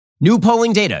New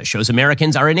polling data shows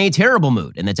Americans are in a terrible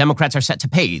mood and that Democrats are set to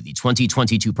pay the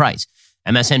 2022 price.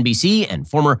 MSNBC and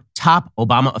former top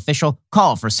Obama official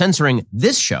call for censoring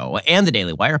this show and the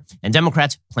Daily Wire, and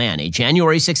Democrats plan a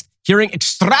January 6th hearing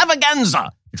extravaganza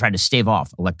to try to stave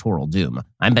off electoral doom.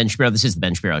 I'm Ben Shapiro. This is The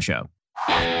Ben Shapiro Show.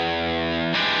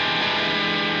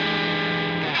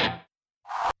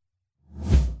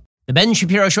 The Ben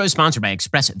Shapiro Show is sponsored by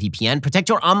ExpressVPN. Protect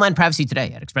your online privacy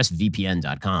today at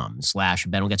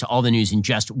expressvpn.com/Ben. We'll get to all the news in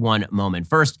just one moment.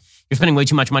 First, you're spending way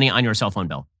too much money on your cell phone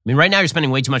bill. I mean, right now you're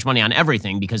spending way too much money on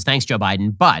everything because thanks, Joe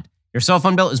Biden. But your cell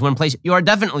phone bill is one place you are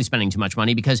definitely spending too much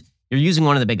money because you're using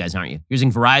one of the big guys, aren't you? You're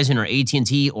using Verizon or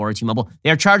AT&T or T-Mobile. They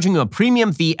are charging you a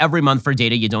premium fee every month for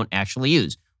data you don't actually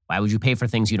use. Why would you pay for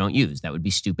things you don't use? That would be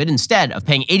stupid. Instead of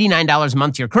paying $89 a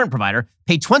month to your current provider,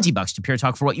 pay $20 to Pure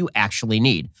Talk for what you actually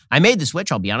need. I made the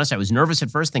switch. I'll be honest. I was nervous at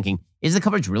first thinking, is the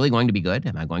coverage really going to be good?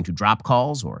 Am I going to drop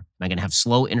calls or am I going to have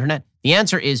slow internet? The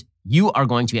answer is you are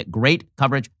going to get great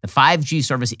coverage. The 5G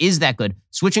service is that good.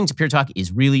 Switching to Pure Talk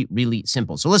is really, really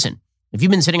simple. So listen, if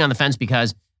you've been sitting on the fence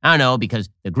because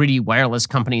the greedy wireless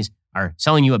companies are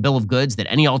selling you a bill of goods that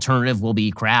any alternative will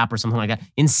be crap or something like that.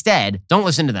 Instead, don't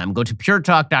listen to them. Go to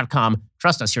puretalk.com.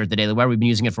 Trust us here at the Daily Wire. We've been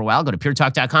using it for a while. Go to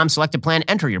puretalk.com, select a plan,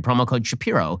 enter your promo code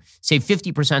Shapiro. Save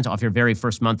 50% off your very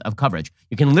first month of coverage.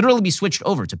 You can literally be switched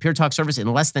over to Pure Talk service in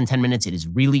less than 10 minutes. It is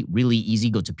really, really easy.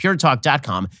 Go to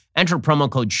puretalk.com, enter promo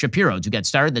code Shapiro to get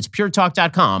started. That's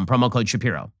puretalk.com, promo code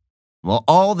Shapiro. Well,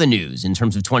 all the news in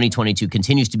terms of 2022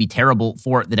 continues to be terrible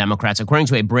for the Democrats, according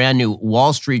to a brand new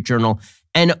Wall Street Journal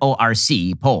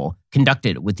NORC poll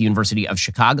conducted with the University of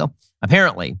Chicago.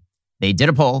 Apparently, they did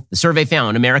a poll. The survey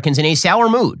found Americans in a sour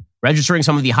mood, registering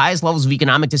some of the highest levels of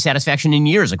economic dissatisfaction in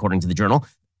years, according to the journal.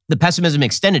 The pessimism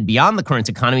extended beyond the current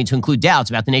economy to include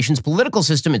doubts about the nation's political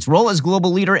system, its role as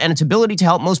global leader, and its ability to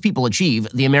help most people achieve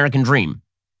the American dream.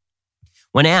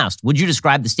 When asked, would you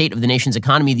describe the state of the nation's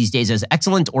economy these days as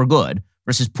excellent or good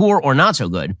versus poor or not so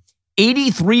good,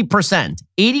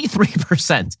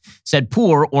 83% said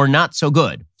poor or not so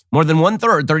good. More than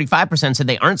one-third, 35%, said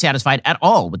they aren't satisfied at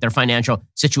all with their financial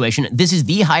situation. This is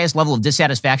the highest level of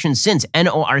dissatisfaction since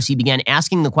NORC began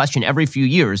asking the question every few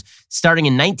years, starting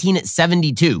in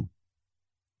 1972.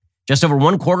 Just over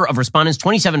one quarter of respondents,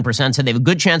 27%, said they have a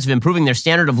good chance of improving their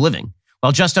standard of living,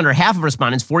 while just under half of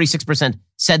respondents, 46%,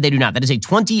 said they do not. That is a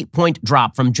 20-point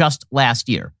drop from just last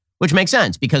year, which makes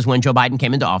sense because when Joe Biden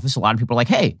came into office, a lot of people are like,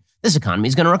 hey, this economy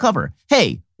is going to recover.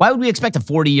 Hey, why would we expect a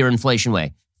 40-year inflation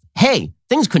way? Hey,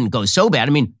 things couldn't go so bad.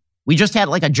 I mean, we just had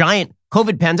like a giant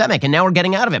COVID pandemic and now we're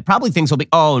getting out of it. Probably things will be,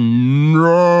 oh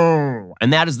no.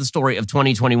 And that is the story of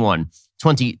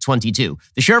 2022.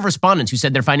 The share of respondents who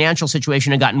said their financial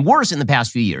situation had gotten worse in the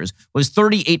past few years was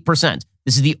 38%.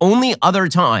 This is the only other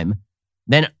time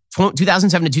than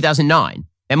 2007 to 2009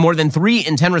 that more than 3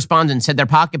 in 10 respondents said their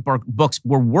pocketbooks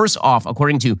were worse off,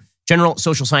 according to general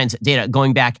social science data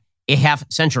going back a half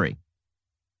century.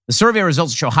 The survey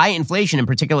results show high inflation in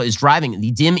particular is driving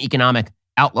the dim economic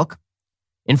outlook.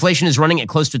 Inflation is running at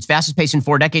close to its fastest pace in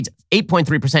 4 decades,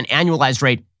 8.3% annualized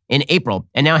rate in April,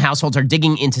 and now households are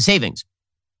digging into savings.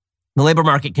 The labor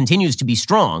market continues to be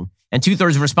strong, and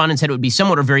 2/3 of respondents said it would be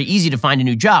somewhat or very easy to find a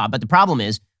new job. But the problem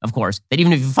is, of course, that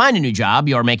even if you find a new job,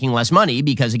 you are making less money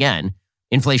because, again,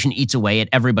 inflation eats away at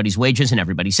everybody's wages and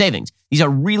everybody's savings. These are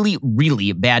really,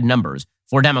 really bad numbers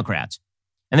for Democrats.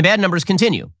 And the bad numbers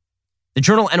continue. The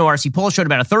Journal NORC poll showed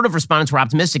about 1/3 of respondents were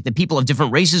optimistic that people of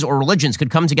different races or religions could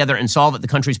come together and solve the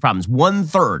country's problems.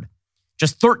 1/3.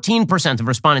 Just 13% of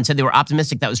respondents said they were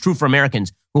optimistic that was true for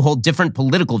Americans who hold different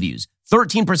political views.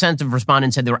 13% of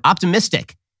respondents said they were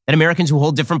optimistic that Americans who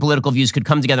hold different political views could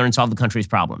come together and solve the country's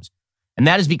problems. And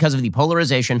that is because of the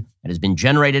polarization that has been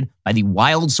generated by the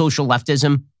wild social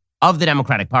leftism of the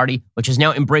Democratic Party, which has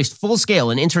now embraced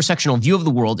full-scale and intersectional view of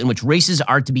the world in which races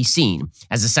are to be seen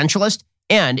as essentialist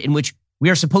and in which we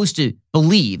are supposed to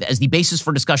believe as the basis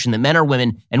for discussion that men are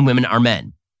women and women are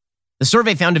men. The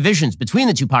survey found divisions between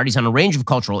the two parties on a range of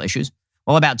cultural issues.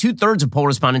 While about 2/3 of poll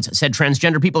respondents said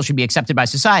transgender people should be accepted by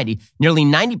society, nearly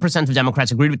 90% of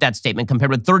Democrats agreed with that statement compared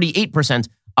with 38%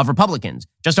 of Republicans.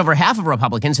 Just over half of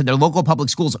Republicans said their local public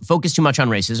schools focus too much on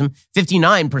racism.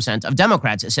 59% of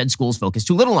Democrats said schools focus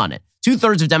too little on it.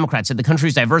 2/3 of Democrats said the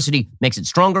country's diversity makes it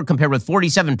stronger compared with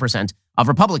 47% of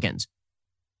Republicans.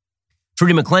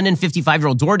 Trudy McClendon,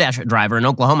 55-year-old DoorDash driver in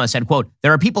Oklahoma, said, quote,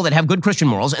 there are people that have good Christian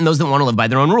morals and those that want to live by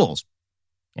their own rules.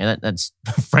 And that's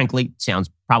frankly sounds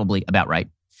probably about right.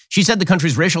 She said the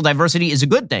country's racial diversity is a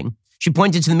good thing. She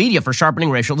pointed to the media for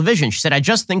sharpening racial division. She said, I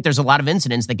just think there's a lot of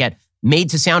incidents that get made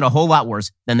to sound a whole lot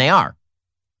worse than they are.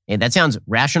 And that sounds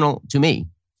rational to me.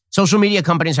 Social media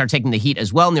companies are taking the heat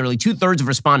as well. Nearly 2/3 of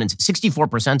respondents,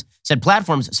 64%, said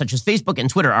platforms such as Facebook and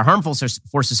Twitter are harmful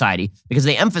for society because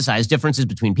they emphasize differences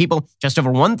between people. Just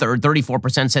over 1/3,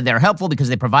 34%, said they're helpful because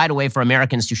they provide a way for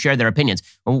Americans to share their opinions.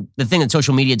 Well, the thing that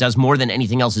social media does more than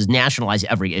anything else is nationalize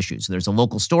every issue. So there's a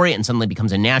local story and suddenly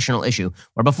becomes a national issue,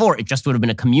 where before it just would have been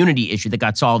a community issue that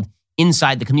got solved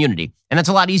inside the community. And that's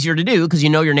a lot easier to do because you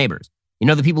know your neighbors. You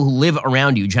know the people who live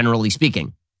around you, generally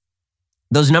speaking.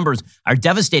 Those numbers are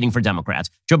devastating for Democrats.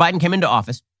 Joe Biden came into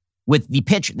office with the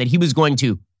pitch that he was going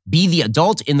to be the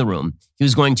adult in the room. He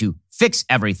was going to fix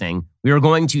everything. We were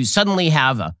going to suddenly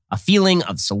have a feeling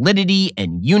of solidity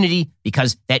and unity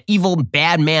because that evil,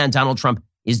 bad man, Donald Trump,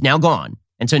 is now gone.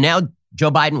 And so now Joe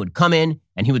Biden would come in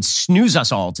and he would snooze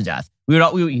us all to death. He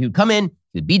would come in,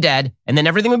 he would be dead, and then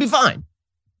everything would be fine.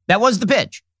 That was the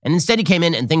pitch. And instead he came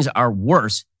in and things are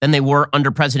worse than they were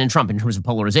under President Trump in terms of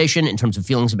polarization, in terms of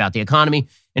feelings about the economy,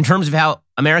 in terms of how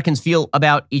Americans feel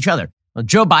about each other. Well,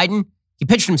 Joe Biden, he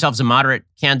pitched himself as a moderate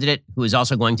candidate who is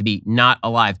also going to be not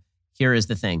alive. Here is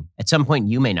the thing. At some point,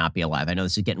 you may not be alive. I know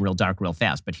this is getting real dark real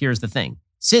fast, but here's the thing.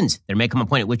 Since there may come a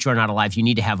point at which you're not alive, you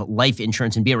need to have life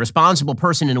insurance and be a responsible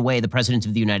person in a way the President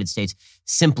of the United States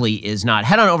simply is not.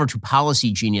 Head on over to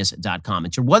PolicyGenius.com.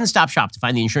 It's your one-stop shop to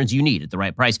find the insurance you need at the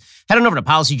right price. Head on over to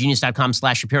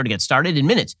PolicyGenius.com/Shapiro to get started. In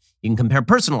minutes, you can compare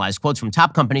personalized quotes from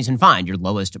top companies and find your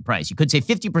lowest price. You could save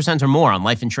 50% or more on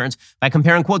life insurance by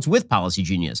comparing quotes with Policy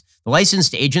Genius. The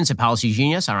licensed agents at Policy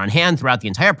Genius are on hand throughout the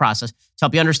entire process to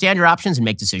help you understand your options and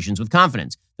make decisions with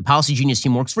confidence. The Policy Genius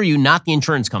team works for you, not the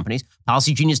insurance companies.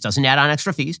 Policy Genius doesn't add on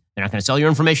extra fees. They're not going to sell your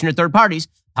information to third parties.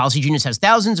 Policy Genius has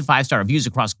thousands of 5-star reviews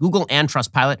across Google and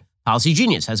Trustpilot. Policy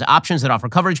Genius has options that offer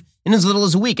coverage in as little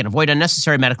as a week and avoid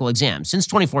unnecessary medical exams. Since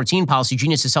 2014, Policy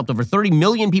Genius has helped over 30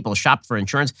 million people shop for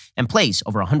insurance and place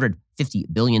over $150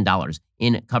 billion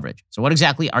in coverage. So what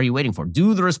exactly are you waiting for?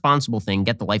 Do the responsible thing.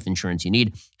 Get the life insurance you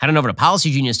need. Head on over to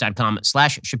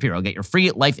PolicyGenius.com/Shapiro. Get your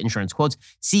free life insurance quotes.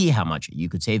 See how much you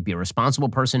could save. Be a responsible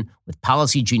person with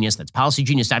Policy Genius. That's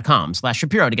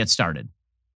PolicyGenius.com/Shapiro to get started.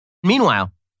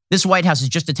 Meanwhile, this White House is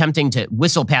just attempting to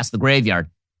whistle past the graveyard.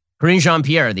 Karine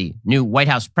Jean-Pierre, the new White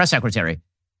House press secretary,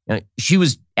 she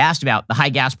was asked about the high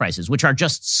gas prices, which are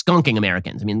just skunking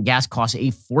Americans. I mean, gas costs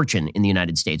a fortune in the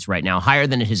United States right now, higher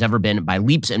than it has ever been by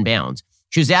leaps and bounds.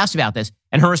 She was asked about this,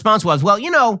 and her response was, well,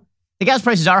 you know, the gas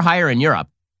prices are higher in Europe.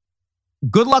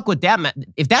 Good luck with that.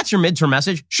 If that's your midterm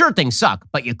message, sure, things suck,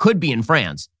 but you could be in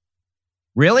France.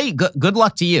 Really? Good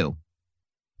luck to you.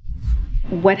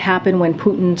 What happened when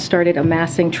Putin started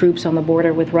amassing troops on the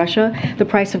border with Russia? The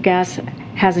price of gas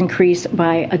has increased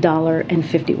by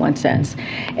 $1.51.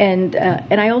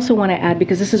 And I also want to add,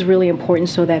 because this is really important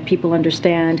so that people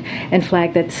understand and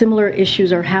flag that similar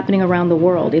issues are happening around the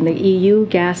world. In the EU,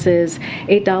 gas is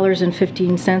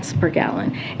 $8.15 per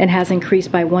gallon and has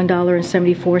increased by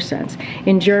 $1.74.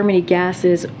 In Germany, gas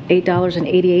is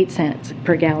 $8.88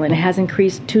 per gallon. It has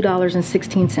increased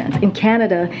 $2.16. In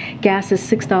Canada, gas is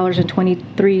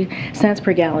 $6.23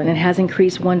 per gallon and has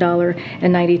increased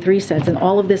 $1.93. And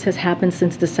all of this has happened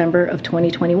since December of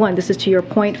 2021. This is to your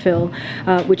point, Phil,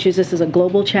 which is this is a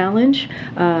global challenge.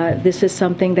 This is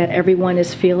something that everyone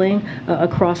is feeling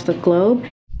across the globe.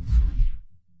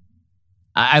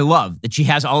 I love that she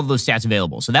has all of those stats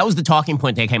available. So that was the talking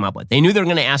point they came up with. They knew they were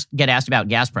going to get asked about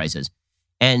gas prices,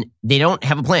 and they don't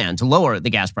have a plan to lower the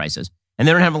gas prices. And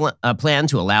they don't have a plan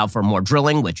to allow for more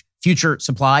drilling, which future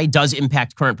supply does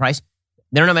impact current price.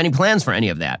 They don't have any plans for any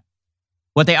of that.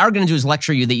 What they are going to do is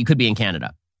lecture you that you could be in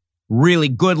Canada. Really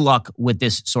good luck with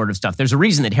this sort of stuff. There's a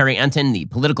reason that Harry Enton, the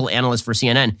political analyst for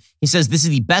CNN, he says this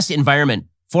is the best environment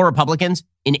for Republicans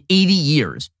in 80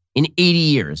 years. In 80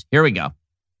 years. Here we go.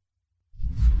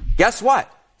 Guess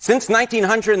what? Since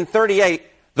 1938,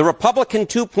 the Republican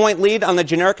 2-point lead on the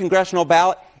generic congressional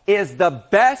ballot is the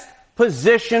best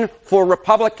position for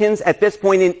Republicans at this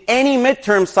point in any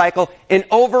midterm cycle in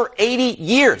over 80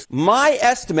 years. My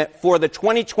estimate for the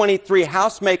 2023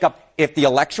 House makeup, if the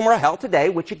election were held today,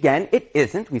 which again it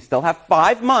isn't, we still have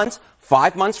 5 months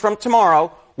from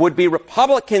tomorrow, would be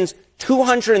Republicans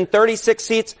 236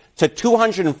 seats to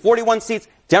 241 seats,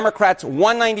 Democrats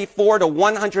 194 to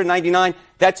 199.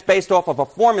 That's based off of a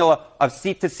formula of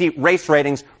seat-to-seat race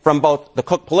ratings from both the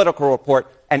Cook Political Report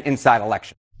and Inside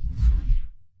Election.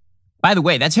 By the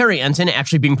way, that's Harry Enton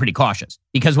actually being pretty cautious,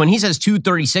 because when he says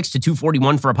 236 to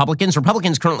 241 for Republicans,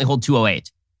 Republicans currently hold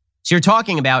 208. So you're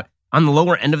talking about, on the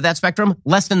lower end of that spectrum,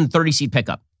 less than the 30-seat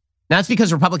pickup. Now, that's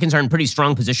because Republicans are in pretty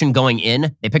strong position going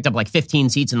in. They picked up like 15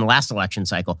 seats in the last election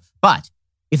cycle. But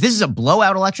if this is a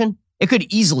blowout election, it could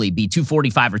easily be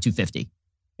 245 or 250.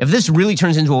 If this really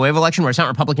turns into a wave election where it's not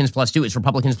Republicans plus 2, it's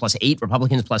Republicans plus 8,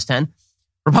 Republicans plus 10,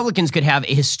 Republicans could have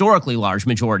a historically large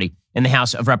majority in the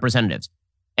House of Representatives.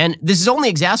 And this is only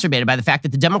exacerbated by the fact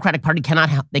that the Democratic Party cannot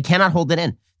hold it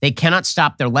in. They cannot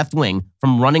stop their left wing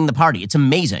from running the party. It's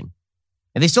amazing.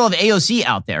 And they still have AOC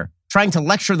out there trying to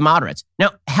lecture the moderates.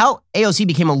 Now, how AOC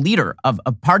became a leader of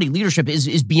party leadership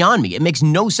is beyond me. It makes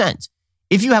no sense.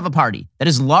 If you have a party that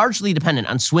is largely dependent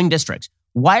on swing districts,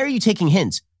 why are you taking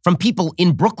hints from people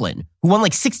in Brooklyn who won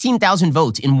like 16,000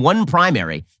 votes in one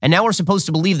primary, and now we're supposed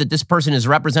to believe that this person is a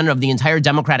representative of the entire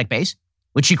Democratic base,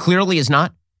 which she clearly is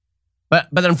not? But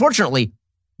unfortunately,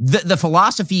 the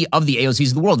philosophy of the AOCs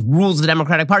of the world rules the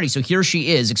Democratic Party. So here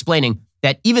she is explaining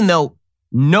that even though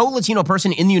no Latino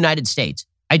person in the United States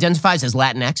identifies as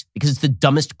Latinx, because it's the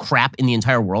dumbest crap in the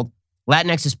entire world,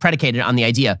 Latinx is predicated on the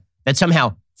idea that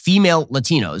somehow female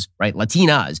Latinos, right,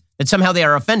 Latinas, that somehow they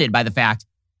are offended by the fact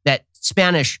that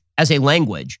Spanish as a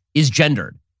language is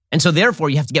gendered. And so therefore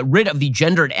you have to get rid of the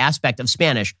gendered aspect of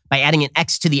Spanish by adding an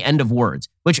X to the end of words,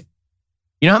 which,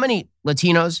 you know how many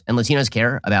Latinos and Latinas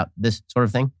care about this sort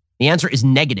of thing? The answer is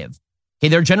negative. Okay,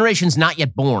 there are generations not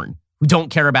yet born who don't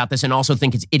care about this and also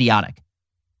think it's idiotic.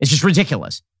 It's just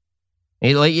ridiculous.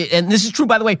 And this is true,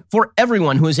 by the way, for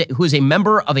everyone who is a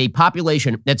member of a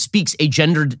population that speaks a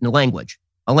gendered language,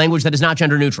 a language that is not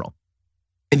gender neutral.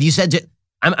 If you said to,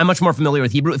 I'm much more familiar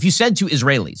with Hebrew. If you said to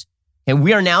Israelis, and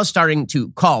we are now starting to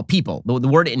call people, the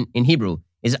word in Hebrew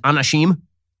is anashim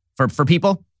for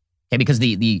people, okay, because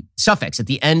the suffix at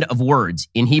the end of words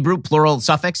in Hebrew, plural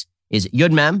suffix, is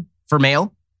yud mem for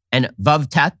male and vav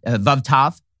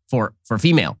tav for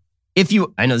female.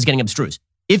 I know this is getting abstruse.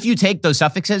 If you take those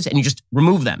suffixes and you just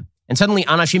remove them, and suddenly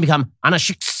anashim become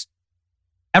anashiks,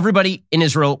 everybody in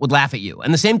Israel would laugh at you.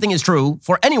 And the same thing is true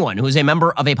for anyone who is a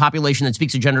member of a population that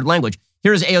speaks a gendered language.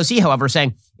 Here is AOC, however,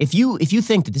 saying, if you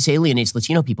think that this alienates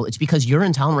Latino people, it's because you're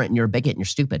intolerant and you're a bigot and you're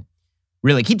stupid.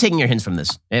 Really, keep taking your hints from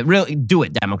this. Really, do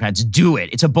it, Democrats. Do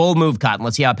it. It's a bold move, Cotton.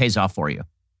 Let's see how it pays off for you.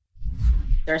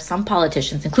 There are some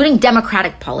politicians, including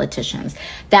Democratic politicians,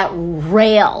 that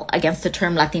rail against the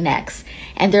term Latinx.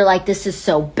 And they're like, this is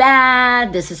so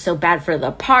bad. This is so bad for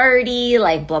the party,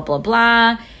 like blah, blah,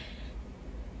 blah.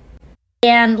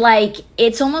 And like,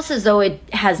 it's almost as though it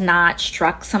has not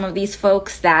struck some of these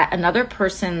folks that another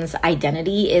person's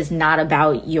identity is not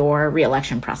about your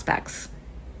reelection prospects.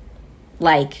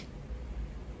 Like,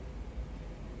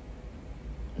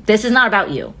 this is not about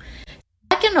you.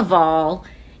 Second of all,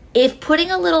 if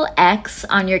putting a little X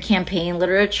on your campaign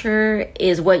literature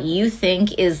is what you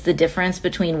think is the difference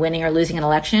between winning or losing an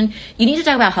election, you need to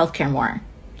talk about healthcare more.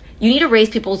 You need to raise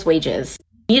people's wages.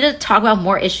 You need to talk about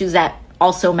more issues that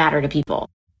also matter to people.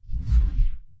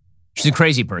 She's a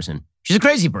crazy person.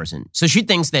 So she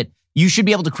thinks that you should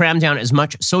be able to cram down as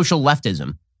much social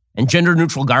leftism and gender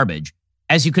neutral garbage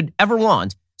as you could ever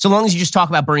want, so long as you just talk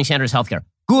about Bernie Sanders' healthcare.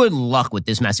 Good luck with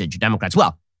this message, Democrats.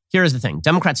 Well, here's the thing.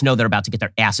 Democrats know they're about to get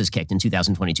their asses kicked in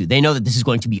 2022. They know that this is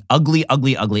going to be ugly,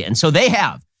 ugly, ugly. And so they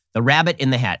have the rabbit in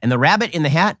the hat. And the rabbit in the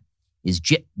hat is,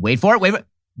 wait for it,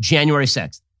 January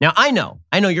 6th. Now, I know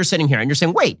you're sitting here and you're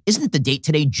saying, wait, isn't the date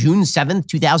today June 7th,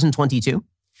 2022?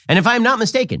 And if I'm not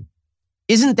mistaken,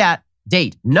 isn't that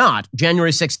date not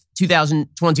January 6th,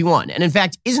 2021? And in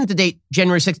fact, isn't the date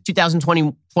January 6th,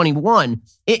 2021?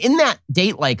 Isn't that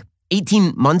date like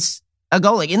 18 months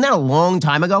ago? Like, isn't that a long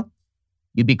time ago?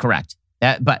 You'd be correct.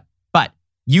 But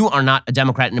you are not a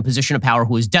Democrat in a position of power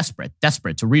who is desperate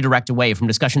to redirect away from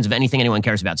discussions of anything anyone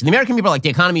cares about. So the American people are like, the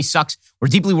economy sucks. We're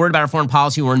deeply worried about our foreign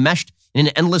policy. We're enmeshed in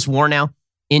an endless war now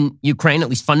in Ukraine, at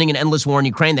least funding an endless war in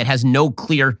Ukraine that has no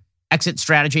clear exit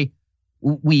strategy.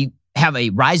 We have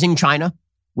a rising China.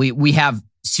 We have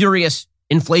serious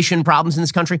inflation problems in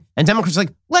this country. And Democrats are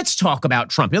like, let's talk about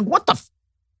Trump. You're like, what the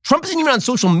Trump isn't even on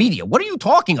social media. What are you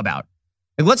talking about?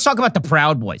 Like, let's talk about the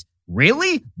Proud Boys.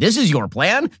 Really? This is your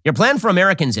plan? Your plan for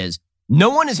Americans is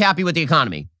no one is happy with the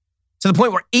economy, to the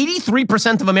point where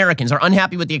 83% of Americans are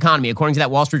unhappy with the economy, according to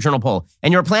that Wall Street Journal poll.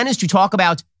 And your plan is to talk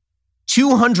about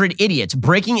 200 idiots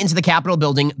breaking into the Capitol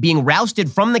building, being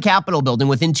rousted from the Capitol building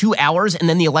within 2 hours, and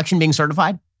then the election being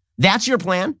certified? That's your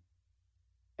plan?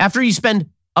 After you spend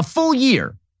a full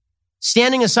year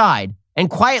standing aside and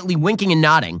quietly winking and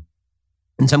nodding,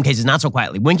 in some cases not so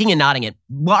quietly, winking and nodding at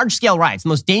large-scale riots, the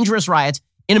most dangerous riots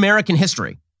in American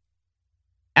history.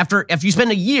 After you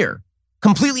spend a year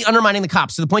completely undermining the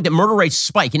cops to the point that murder rates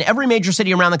spike in every major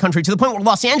city around the country, to the point where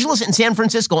Los Angeles and San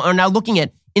Francisco are now looking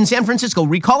at, in San Francisco,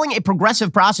 recalling a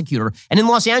progressive prosecutor, and in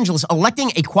Los Angeles,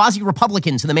 electing a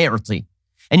quasi-Republican to the mayoralty.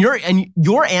 And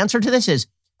your answer to this is,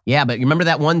 yeah, but you remember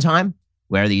that one time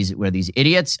where these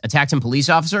idiots attacked some police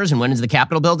officers and went into the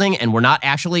Capitol building and were not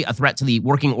actually a threat to the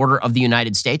working order of the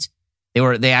United States?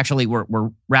 They actually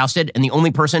were rousted, and the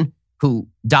only person who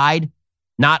died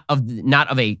not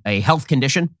of a health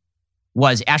condition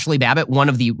was Ashley Babbitt, one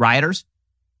of the rioters,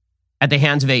 at the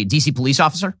hands of a DC police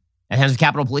officer, at the hands of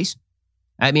Capitol Police?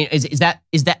 I mean, is that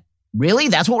really?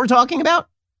 That's what we're talking about?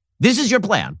 This is your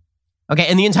plan. Okay,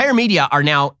 and the entire media are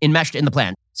now enmeshed in the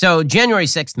plan. So January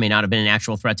 6th may not have been an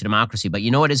actual threat to democracy, but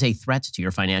you know what is a threat to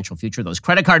your financial future? Those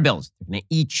credit card bills, they're going to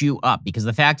eat you up, because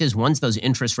the fact is, once those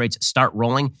interest rates start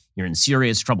rolling, you're in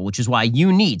serious trouble, which is why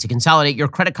you need to consolidate your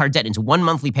credit card debt into one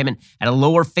monthly payment at a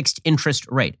lower fixed interest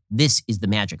rate. This is the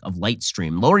magic of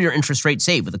Lightstream. Lower your interest rate,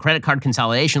 save with a credit card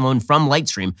consolidation loan from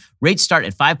Lightstream. Rates start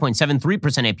at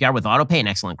 5.73% APR with autopay and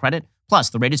excellent credit. Plus,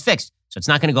 the rate is fixed, so it's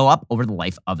not going to go up over the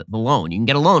life of the loan. You can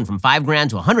get a loan from $5,000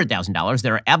 to $100,000.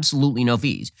 There are absolutely no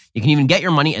fees. You can even get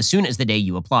your money as soon as the day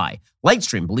you apply.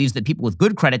 Lightstream believes that people with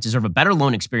good credit deserve a better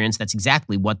loan experience. That's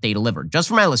exactly what they deliver. Just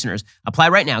for my listeners, apply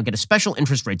right now, get a special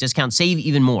interest rate discount, save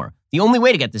even more. The only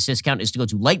way to get this discount is to go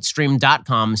to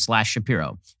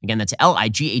lightstream.com/Shapiro. Again, that's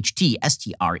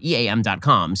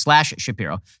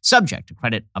LIGHTSTREAM.com/Shapiro. Subject to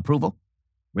credit approval.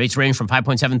 Rates range from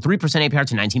 5.73% APR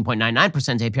to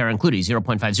 19.99% APR, including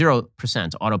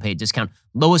 0.50% auto-pay discount.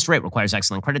 Lowest rate requires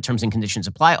excellent credit. Terms and conditions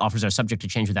apply. Offers are subject to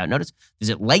change without notice.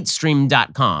 Visit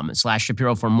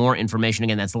lightstream.com/Shapiro for more information.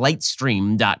 Again, that's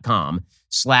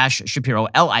lightstream.com/Shapiro,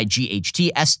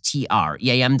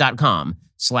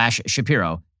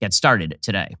 LIGHTSTREAM.com/Shapiro. Get started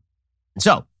today.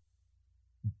 So,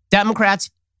 Democrats,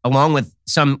 along with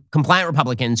some compliant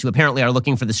Republicans who apparently are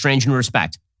looking for the strange new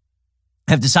respect,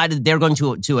 have decided that they're going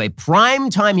to a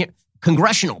primetime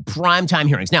congressional primetime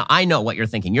hearings. Now, I know what you're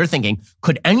thinking. You're thinking,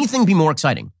 could anything be more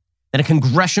exciting than a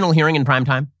congressional hearing in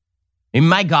primetime? I mean,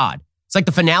 my God, it's like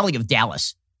the finale of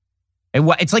Dallas.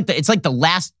 It's like the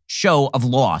last show of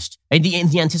Lost.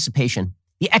 The anticipation,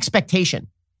 the expectation.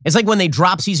 It's like when they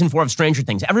drop season 4 of Stranger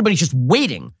Things. Everybody's just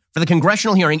waiting for the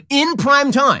congressional hearing in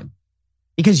primetime,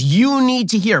 because you need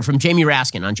to hear from Jamie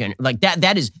Raskin on January. Like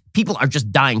that is, people are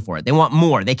just dying for it. They want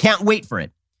more. They can't wait for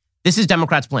it. This is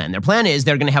Democrats' plan. Their plan is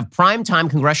they're going to have primetime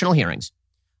congressional hearings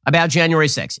about January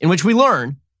 6th, in which we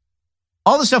learn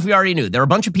all the stuff we already knew. There are a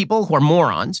bunch of people who are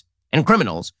morons and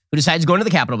criminals who decided to go into the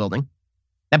Capitol building.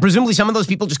 That presumably some of those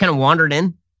people just kind of wandered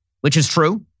in, which is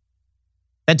true.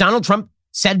 That Donald Trump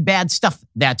said bad stuff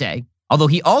that day. Although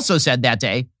he also said that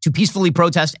day to peacefully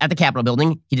protest at the Capitol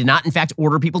building. He did not, in fact,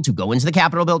 order people to go into the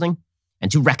Capitol building and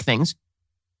to wreck things.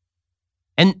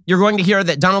 And you're going to hear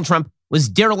that Donald Trump was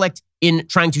derelict in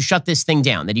trying to shut this thing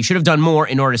down, that he should have done more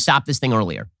in order to stop this thing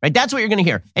earlier, right? That's what you're going to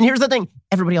hear. And here's the thing.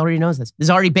 Everybody already knows this. This is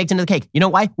already baked into the cake. You know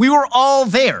why? We were all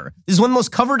there. This is one of the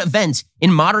most covered events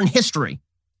in modern history.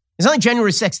 It's not like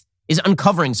January 6th is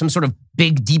uncovering some sort of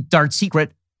big, deep, dark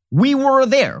secret. We were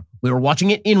there. We were watching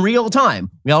it in real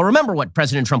time. We all remember what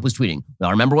President Trump was tweeting. We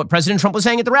all remember what President Trump was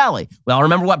saying at the rally. We all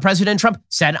remember what President Trump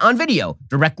said on video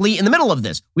directly in the middle of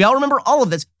this. We all remember all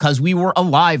of this because we were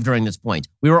alive during this point.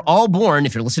 We were all born,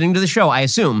 if you're listening to the show, I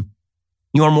assume,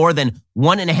 you are more than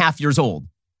 1.5 years old,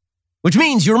 which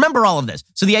means you remember all of this.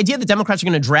 So the idea that Democrats are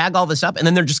going to drag all this up and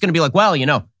then they're just going to be like, well, you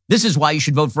know, this is why you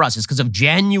should vote for us. It's because of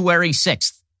January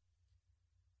 6th.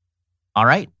 All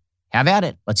right. Have at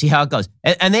it. Let's see how it goes.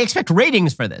 And they expect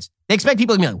ratings for this. They expect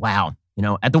people to be like, wow, you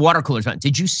know, at the water coolers.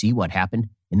 Did you see what happened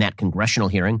in that congressional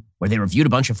hearing where they reviewed a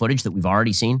bunch of footage that we've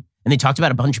already seen? And they talked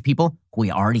about a bunch of people who we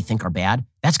already think are bad?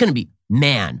 That's going to be,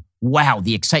 man, wow,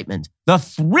 the excitement, the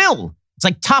thrill. It's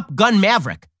like Top Gun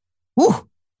Maverick. Woo.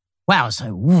 Wow. It's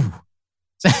like, woo.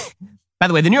 By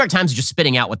the way, the New York Times is just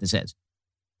spitting out what this is.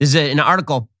 This is an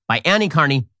article by Annie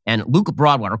Carney and Luke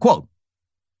Broadwater. Quote,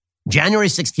 January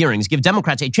 6th hearings give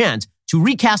Democrats a chance to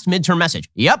recast midterm message.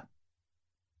 Yep.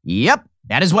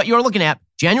 That is what you're looking at.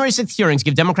 January 6th hearings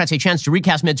give Democrats a chance to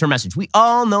recast midterm message. We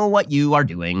all know what you are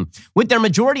doing. With their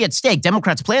majority at stake,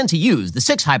 Democrats plan to use the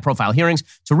 6 high-profile hearings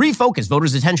to refocus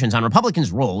voters' attentions on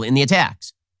Republicans' role in the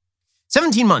attacks.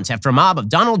 17 months after a mob of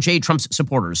Donald J. Trump's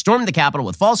supporters stormed the Capitol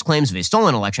with false claims of a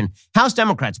stolen election, House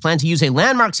Democrats plan to use a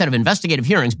landmark set of investigative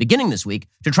hearings beginning this week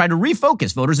to try to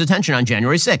refocus voters' attention on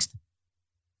January 6th.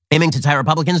 Aiming to tie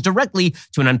Republicans directly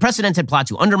to an unprecedented plot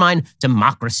to undermine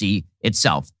democracy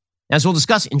itself. As we'll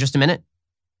discuss in just a minute,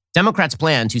 Democrats'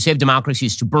 plan to save democracy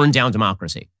is to burn down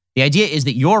democracy. The idea is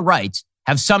that your rights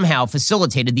have somehow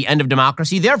facilitated the end of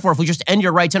democracy. Therefore, if we just end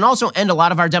your rights and also end a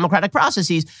lot of our democratic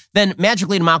processes, then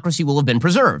magically democracy will have been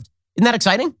preserved. Isn't that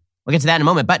exciting? We'll get to that in a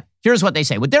moment, but here's what they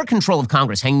say. With their control of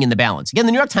Congress hanging in the balance, again,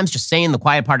 the New York Times just saying the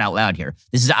quiet part out loud here.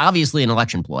 This is obviously an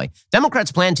election ploy.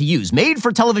 Democrats plan to use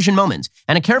made-for-television moments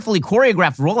and a carefully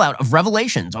choreographed rollout of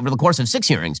revelations over the course of 6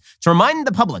 hearings to remind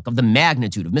the public of the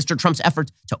magnitude of Mr. Trump's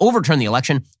efforts to overturn the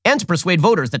election and to persuade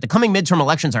voters that the coming midterm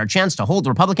elections are a chance to hold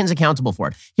Republicans accountable for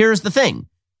it. Here's the thing.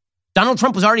 Donald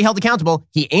Trump was already held accountable.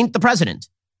 He ain't the president.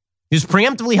 He was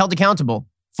preemptively held accountable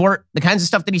for the kinds of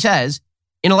stuff that he says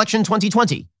in election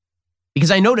 2020.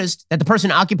 Because I noticed that the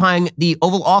person occupying the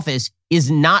Oval Office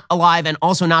is not alive and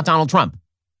also not Donald Trump.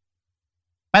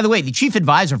 By the way, the chief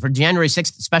advisor for January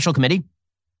 6th Special Committee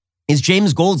is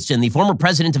James Goldston, the former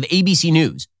president of ABC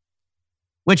News,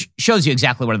 which shows you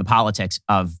exactly where the politics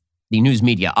of the news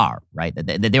media are, right?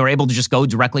 That they were able to just go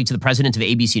directly to the president of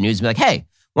ABC News and be like, hey,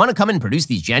 want to come in and produce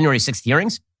these January 6th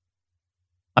hearings?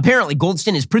 Apparently,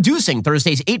 Goldston is producing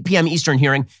Thursday's 8 p.m. Eastern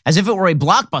hearing as if it were a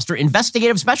blockbuster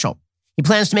investigative special. He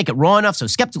plans to make it raw enough so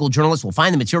skeptical journalists will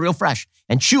find the material fresh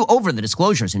and chew over the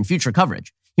disclosures in future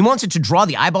coverage. He wants it to draw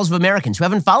the eyeballs of Americans who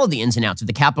haven't followed the ins and outs of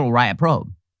the Capitol riot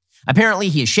probe. Apparently,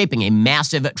 he is shaping a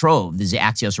massive trove, this is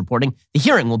Axios reporting. The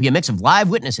hearing will be a mix of live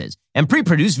witnesses and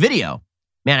pre-produced video.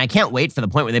 Man, I can't wait for the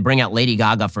point where they bring out Lady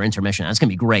Gaga for intermission. That's going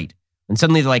to be great. And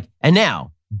suddenly they're like, and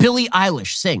now, Billie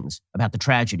Eilish sings about the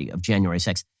tragedy of January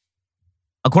 6th.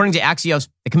 According to Axios,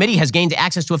 the committee has gained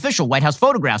access to official White House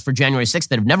photographs for January 6th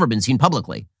that have never been seen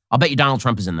publicly. I'll bet you Donald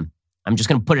Trump is in them. I'm just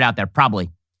going to put it out there,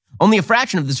 probably. Only a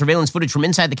fraction of the surveillance footage from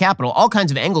inside the Capitol, all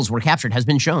kinds of angles were captured, has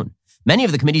been shown. Many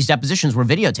of the committee's depositions were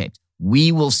videotaped.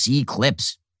 We will see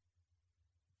clips.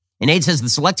 An aide says the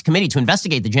select committee to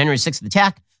investigate the January 6th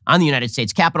attack on the United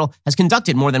States Capitol has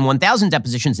conducted more than 1,000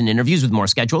 depositions and interviews with more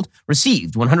scheduled,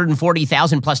 received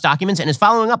 140,000 plus documents, and is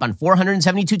following up on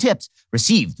 472 tips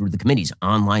received through the committee's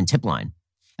online tip line.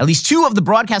 At least 2 of the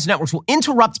broadcast networks will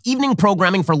interrupt evening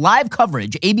programming for live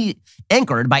coverage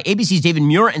anchored by ABC's David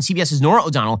Muir and CBS's Norah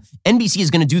O'Donnell. NBC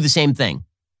is going to do the same thing.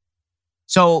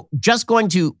 So just going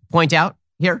to point out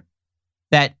here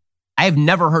that I have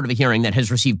never heard of a hearing that has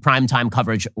received primetime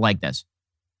coverage like this.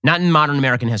 Not in modern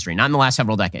American history, not in the last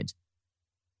several decades.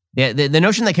 The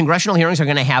notion that congressional hearings are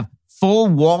going to have full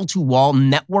wall-to-wall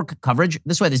network coverage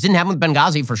this way, this didn't happen with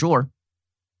Benghazi for sure.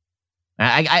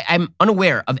 I'm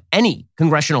unaware of any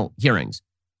congressional hearings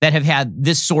that have had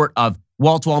this sort of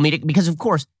wall-to-wall meeting because, of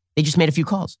course, they just made a few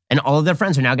calls and all of their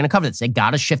friends are now going to cover this. They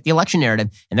got to shift the election narrative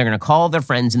and they're going to call their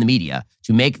friends in the media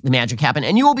to make the magic happen.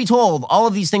 And you will be told all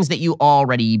of these things that you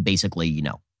already basically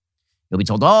know. You'll be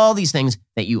told all these things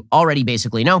that you already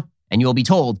basically know, and you will be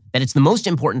told that it's the most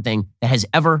important thing that has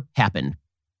ever happened.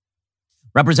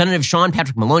 Representative Sean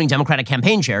Patrick Maloney, Democratic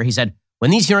campaign chair, he said, when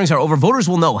these hearings are over, voters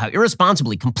will know how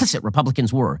irresponsibly complicit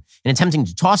Republicans were in attempting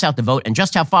to toss out the vote and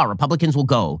just how far Republicans will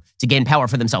go to gain power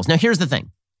for themselves. Now, here's the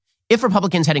thing. If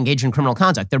Republicans had engaged in criminal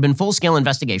conduct, there have been full-scale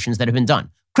investigations that have been done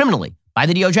criminally by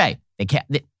the DOJ.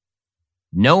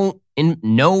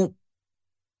 No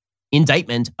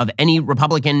indictment of any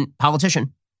Republican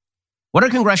politician. What are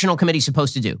congressional committees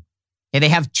supposed to do? Okay, they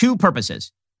have 2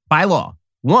 purposes by law.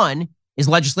 One is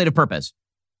legislative purpose.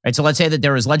 Right, so let's say that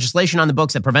there is legislation on the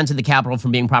books that prevented the Capitol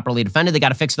from being properly defended. They got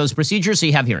to fix those procedures, so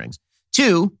you have hearings.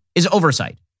 2 is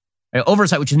oversight. Right,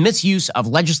 oversight, which is misuse of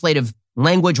legislative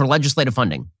language or legislative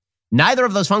funding. Neither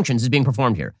of those functions is being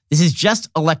performed here. This is just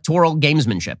electoral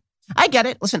gamesmanship. I get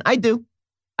it. Listen, I do.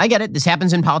 I get it. This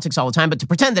happens in politics all the time, but to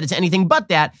pretend that it's anything but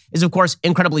that is, of course,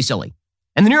 incredibly silly.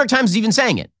 And the New York Times is even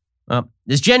saying it.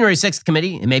 This January 6th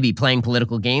committee, it may be playing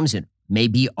political games. It may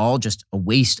be all just a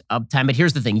waste of time. But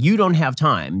here's the thing. You don't have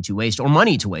time to waste or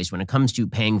money to waste when it comes to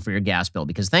paying for your gas bill,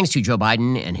 because thanks to Joe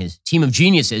Biden and his team of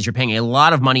geniuses, you're paying a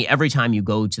lot of money every time you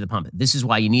go to the pump. This is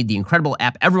why you need the incredible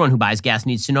app everyone who buys gas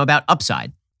needs to know about,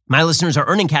 Upside. My listeners are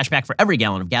earning cash back for every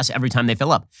gallon of gas every time they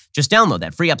fill up. Just download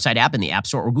that free Upside app in the App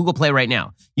Store or Google Play right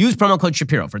now. Use promo code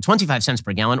Shapiro for 25 cents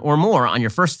per gallon or more on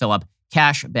your first fill up.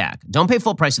 Cash back. Don't pay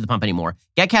full price at the pump anymore.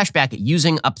 Get cash back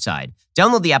using Upside.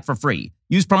 Download the app for free.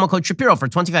 Use promo code Shapiro for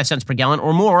 25 cents per gallon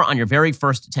or more on your very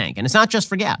first tank. And it's not just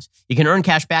for gas. You can earn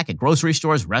cash back at grocery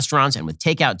stores, restaurants, and with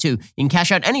takeout too. You can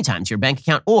cash out anytime to your bank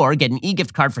account or get an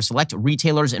e-gift card for select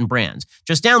retailers and brands.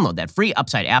 Just download that free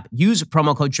Upside app. Use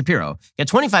promo code Shapiro. Get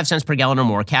 25 cents per gallon or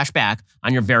more cash back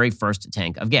on your very first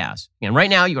tank of gas. And right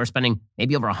now you are spending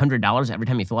maybe over $100 every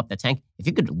time you fill up that tank. If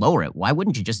you could lower it, why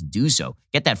wouldn't you just do so?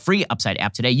 Get that free Upside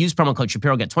app today. Use promo code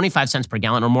Shapiro. Get 25 cents per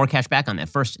gallon or more cash back on that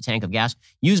first tank of gas.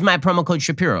 Use my promo code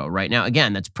Shapiro right now.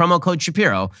 Again, that's promo code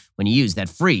Shapiro when you use that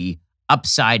free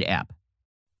Upside app.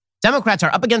 Democrats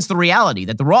are up against the reality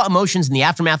that the raw emotions in the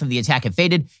aftermath of the attack have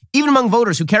faded, even among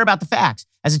voters who care about the facts,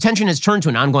 as attention has turned to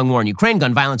an ongoing war in Ukraine,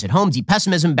 gun violence at home, deep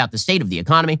pessimism about the state of the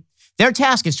economy. Their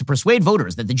task is to persuade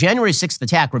voters that the January 6th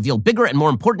attack revealed bigger and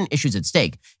more important issues at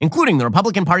stake, including the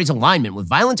Republican Party's alignment with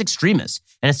violent extremists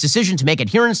and its decision to make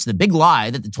adherence to the big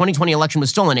lie that the 2020 election was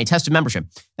stolen a test of membership.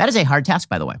 That is a hard task,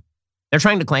 by the way. They're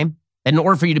trying to claim that in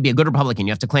order for you to be a good Republican,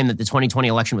 you have to claim that the 2020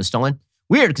 election was stolen.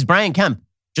 Weird, because Brian Kemp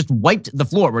just wiped the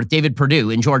floor with David Perdue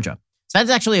in Georgia. So that's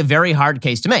actually a very hard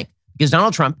case to make. because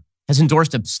Donald Trump has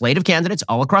endorsed a slate of candidates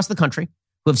all across the country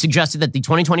who have suggested that the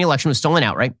 2020 election was stolen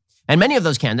outright, and many of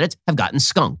those candidates have gotten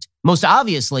skunked. Most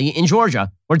obviously in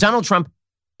Georgia, where Donald Trump,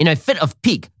 in a fit of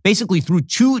pique, basically threw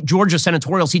 2 Georgia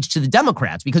senatorial seats to the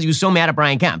Democrats because he was so mad at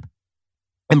Brian Kemp.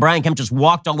 And Brian Kemp just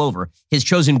walked all over his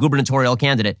chosen gubernatorial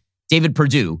candidate, David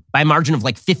Perdue, by a margin of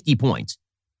like 50 points.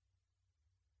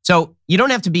 So you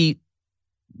don't have to be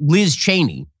Liz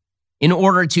Cheney in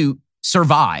order to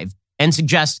survive and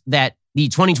suggest that the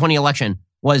 2020 election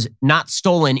was not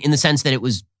stolen in the sense that it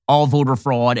was all voter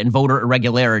fraud and voter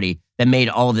irregularity that made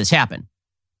all of this happen.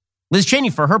 Liz Cheney,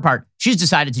 for her part, she's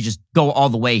decided to just go all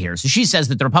the way here. So she says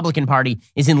that the Republican Party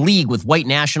is in league with white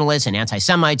nationalists and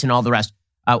anti-Semites and all the rest.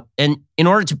 And in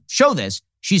order to show this,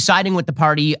 she's siding with the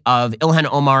party of Ilhan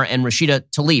Omar and Rashida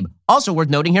Tlaib. Also worth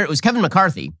noting here, it was Kevin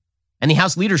McCarthy and the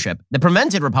House leadership that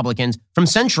prevented Republicans from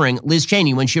censuring Liz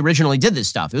Cheney when she originally did this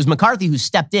stuff. It was McCarthy who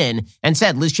stepped in and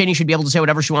said Liz Cheney should be able to say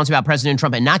whatever she wants about President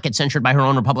Trump and not get censured by her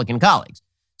own Republican colleagues.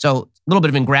 So a little bit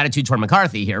of ingratitude toward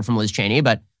McCarthy here from Liz Cheney,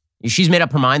 but she's made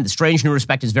up her mind. The strange new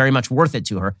respect is very much worth it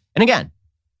to her. And again,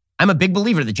 I'm a big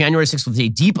believer that January 6th was a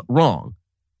deep wrong,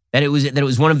 that it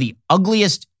was one of the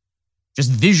ugliest just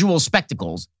visual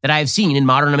spectacles that I have seen in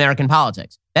modern American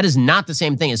politics. That is not the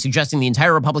same thing as suggesting the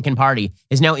entire Republican Party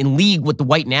is now in league with the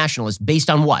white nationalists based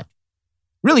on what?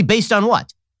 Really, based on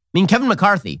what? I mean, Kevin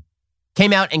McCarthy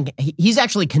came out and he's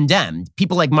actually condemned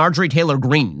people like Marjorie Taylor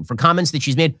Greene for comments that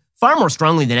she's made far more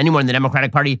strongly than anyone in the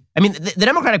Democratic Party. I mean, the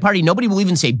Democratic Party, nobody will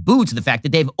even say boo to the fact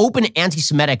that they have open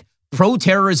anti-Semitic,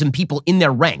 pro-terrorism people in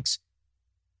their ranks.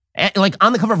 Like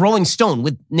on the cover of Rolling Stone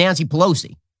with Nancy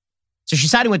Pelosi. So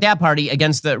she's siding with that party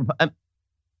against the...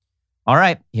 all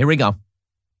right, here we go.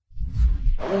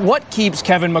 What keeps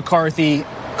Kevin McCarthy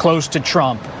close to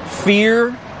Trump?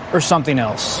 Fear or something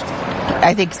else?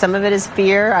 I think some of it is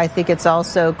fear. I think it's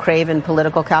also craven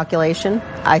political calculation.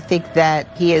 I think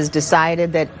that he has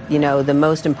decided that, the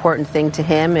most important thing to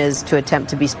him is to attempt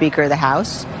to be Speaker of the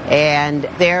House. And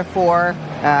therefore,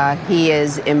 he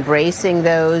is embracing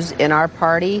those in our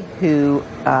party who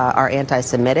are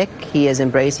anti-Semitic. He is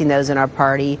embracing those in our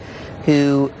party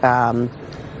who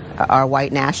are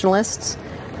white nationalists.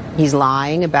 He's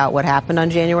lying about what happened on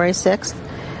January 6th.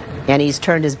 And he's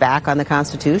turned his back on the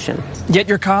Constitution. Yet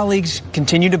your colleagues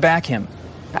continue to back him.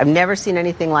 I've never seen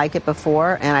anything like it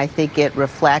before, and I think it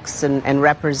reflects and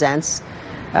represents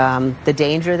the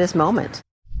danger of this moment.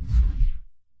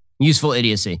 Useful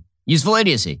idiocy. Useful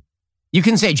idiocy. You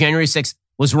can say January 6th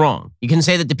was wrong. You can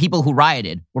say that the people who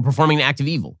rioted were performing an act of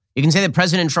evil. You can say that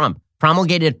President Trump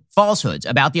promulgated falsehoods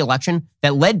about the election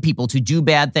that led people to do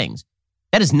bad things.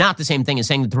 That is not the same thing as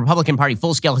saying that the Republican Party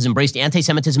full scale has embraced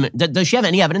anti-Semitism. Does she have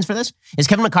any evidence for this? Is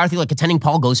Kevin McCarthy like attending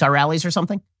Paul Gosar rallies or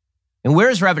something? And where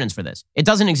is her evidence for this? It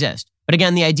doesn't exist. But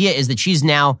again, the idea is that she's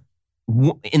now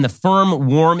in the firm,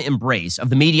 warm embrace of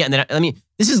the media. And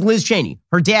this is Liz Cheney.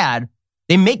 Her dad,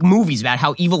 they make movies about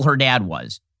how evil her dad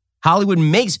was. Hollywood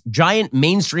makes giant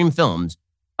mainstream films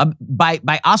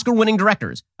by Oscar-winning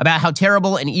directors about how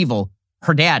terrible and evil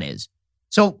her dad is.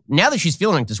 So now that she's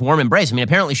feeling like this warm embrace,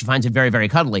 apparently she finds it very, very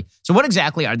cuddly. So what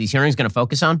exactly are these hearings going to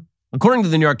focus on? According to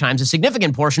the New York Times, a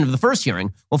significant portion of the first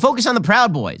hearing will focus on the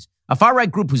Proud Boys, a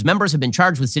far-right group whose members have been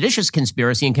charged with seditious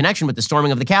conspiracy in connection with the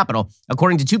storming of the Capitol,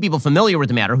 according to 2 people familiar with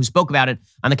the matter who spoke about it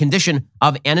on the condition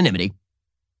of anonymity,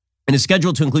 and is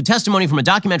scheduled to include testimony from a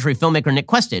documentary filmmaker, Nick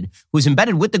Quested, who was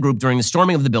embedded with the group during the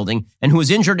storming of the building and who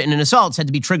was injured in an assault said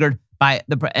to be triggered by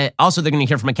also, they're going to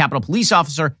hear from a Capitol Police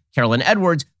officer, Carolyn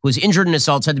Edwards, who was injured in an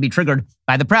assault said to be triggered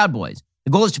by the Proud Boys.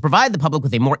 The goal is to provide the public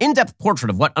with a more in-depth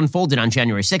portrait of what unfolded on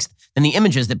January 6th than the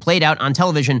images that played out on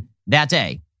television that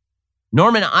day.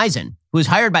 Norman Eisen, who was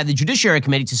hired by the Judiciary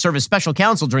Committee to serve as special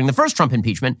counsel during the first Trump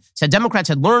impeachment, said Democrats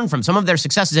had learned from some of their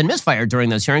successes and misfire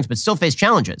during those hearings, but still face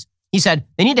challenges. He said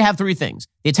they need to have 3 things: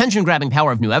 the attention-grabbing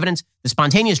power of new evidence, the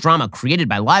spontaneous drama created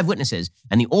by live witnesses,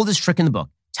 and the oldest trick in the book,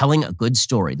 telling a good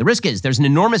story. The risk is there's an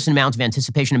enormous amount of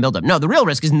anticipation and buildup. No, the real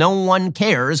risk is no one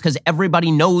cares because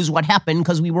everybody knows what happened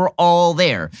because we were all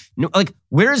there. Like,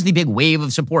 where's the big wave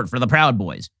of support for the Proud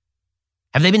Boys?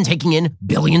 Have they been taking in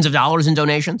billions of dollars in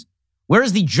donations? Where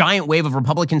is the giant wave of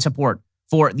Republican support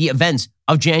for the events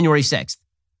of January 6th?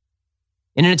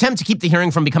 In an attempt to keep the hearing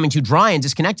from becoming too dry and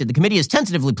disconnected, the committee is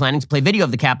tentatively planning to play video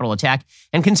of the Capitol attack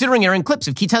and considering airing clips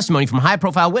of key testimony from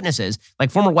high-profile witnesses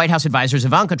like former White House advisors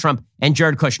Ivanka Trump and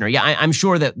Jared Kushner. Yeah, I'm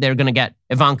sure that they're going to get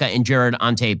Ivanka and Jared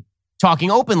on tape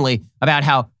talking openly about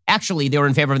how actually they were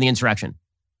in favor of the insurrection.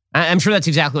 I'm sure that's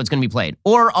exactly what's going to be played.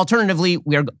 Or alternatively,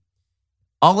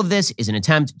 all of this is an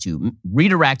attempt to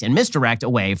redirect and misdirect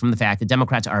away from the fact that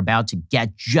Democrats are about to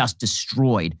get just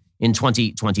destroyed in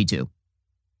 2022.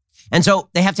 And so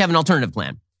they have to have an alternative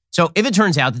plan. So if it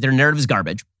turns out that their narrative is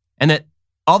garbage and that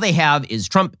all they have is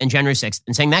Trump and January 6th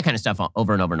and saying that kind of stuff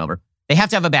over and over and over, they have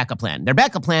to have a backup plan. Their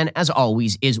backup plan, as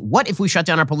always, is what if we shut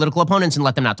down our political opponents and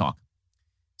let them not talk?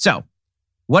 So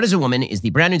What is a Woman is the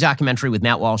brand new documentary with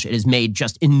Matt Walsh. It has made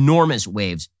just enormous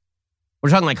waves. We're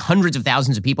talking like hundreds of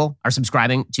thousands of people are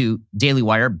subscribing to Daily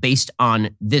Wire based on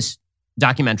this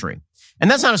documentary.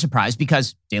 And that's not a surprise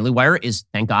because Daily Wire is,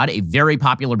 thank God, a very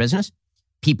popular business.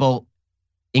 People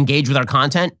engage with our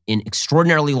content in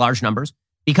extraordinarily large numbers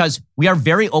because we are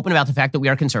very open about the fact that we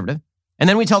are conservative. And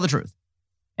then we tell the truth.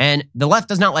 And the left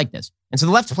does not like this. And so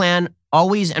the left's plan,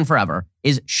 always and forever,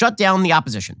 is shut down the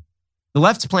opposition. The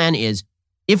left's plan is,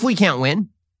 if we can't win,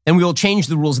 then we will change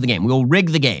the rules of the game. We will rig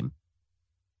the game.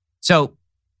 So,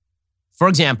 for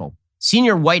example,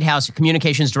 senior White House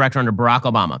communications director under Barack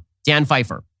Obama, Dan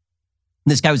Pfeiffer.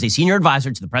 This guy was a senior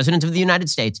advisor to the President of the United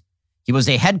States. He was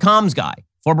a head comms guy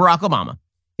for Barack Obama.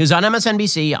 He was on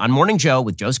MSNBC on Morning Joe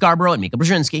with Joe Scarborough and Mika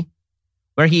Brzezinski,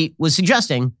 where he was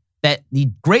suggesting that the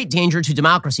great danger to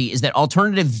democracy is that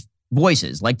alternative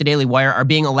voices like the Daily Wire are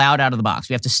being allowed out of the box.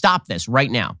 We have to stop this right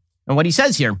now. And what he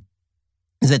says here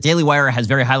is that Daily Wire has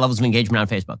very high levels of engagement on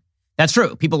Facebook. That's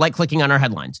true. People like clicking on our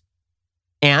headlines.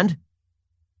 And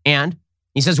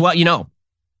he says, well, you know,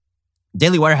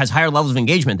 Daily Wire has higher levels of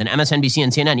engagement than MSNBC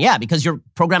and CNN. Yeah, because your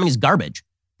programming is garbage.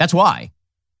 That's why.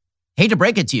 Hate to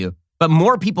break it to you, but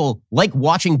more people like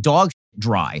watching dog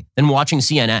dry than watching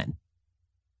CNN.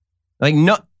 Like,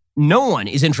 no one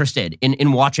is interested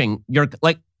in watching your,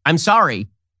 like, I'm sorry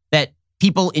that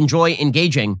people enjoy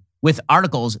engaging with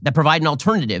articles that provide an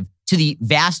alternative to the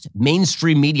vast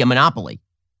mainstream media monopoly.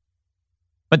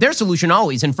 But their solution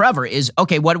always and forever is,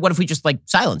 okay, what if we just like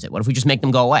silence it? What if we just make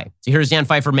them go away? So here's Dan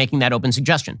Pfeiffer making that open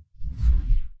suggestion.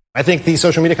 I think these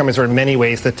social media companies are in many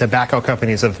ways the tobacco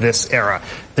companies of this era.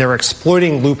 They're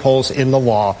exploiting loopholes in the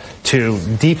law to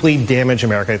deeply damage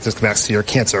America. It's just back to your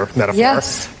cancer metaphor.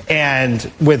 Yes. And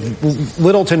with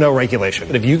little to no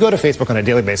regulation. If you go to Facebook on a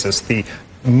daily basis, the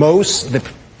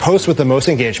posts with the most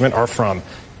engagement are from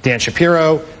Ben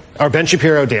Shapiro,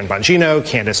 Dan Bongino,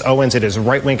 Candace Owens. It is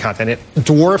right-wing content. It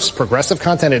dwarfs progressive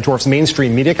content. It dwarfs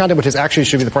mainstream media content, which is actually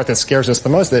should be the part that scares us the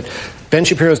most, that Ben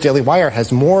Shapiro's Daily Wire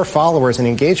has more followers and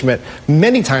engagement,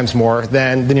 many times more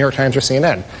than the New York Times or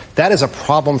CNN. That is a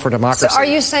problem for democracy. So are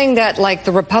you saying that, like,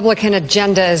 the Republican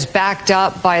agenda is backed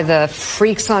up by the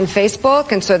freaks on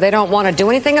Facebook, and so they don't want to do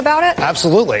anything about it?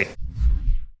 Absolutely.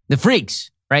 The freaks,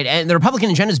 right? And the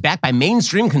Republican agenda is backed by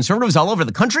mainstream conservatives all over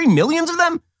the country, millions of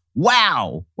them?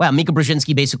 Wow. Mika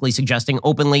Brzezinski basically suggesting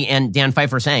openly, and Dan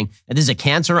Pfeiffer saying that this is a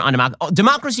cancer on democracy.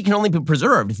 Democracy can only be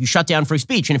preserved if you shut down free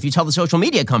speech and if you tell the social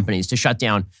media companies to shut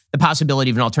down the possibility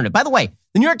of an alternative. By the way,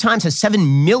 the New York Times has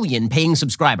 7 million paying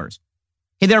subscribers.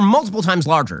 Okay, they're multiple times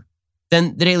larger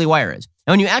than the Daily Wire is.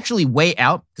 And when you actually weigh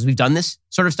out, because we've done this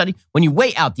sort of study, when you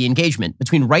weigh out the engagement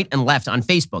between right and left on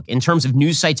Facebook in terms of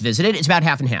news sites visited, it's about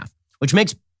half and half, which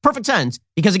makes perfect sense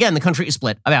because, again, the country is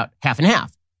split about half and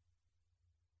half.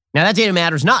 Now, that data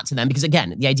matters not to them because,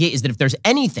 again, the idea is that if there's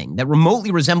anything that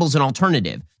remotely resembles an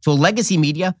alternative to a legacy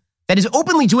media that is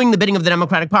openly doing the bidding of the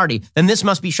Democratic Party, then this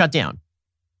must be shut down.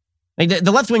 Like the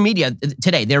left-wing media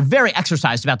today, they're very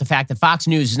exercised about the fact that Fox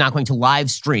News is not going to live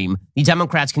stream the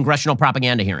Democrats' congressional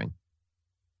propaganda hearing.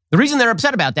 The reason they're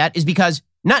upset about that is because,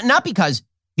 not because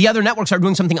the other networks are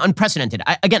doing something unprecedented.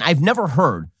 I've never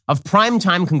heard of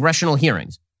primetime congressional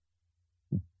hearings,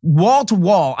 wall to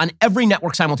wall on every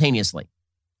network simultaneously.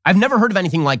 I've never heard of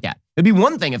anything like that. It'd be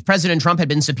one thing if President Trump had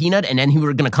been subpoenaed and then he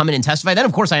were going to come in and testify. Then,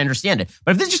 of course, I understand it.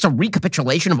 But if this is just a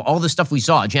recapitulation of all the stuff we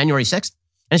saw January 6th,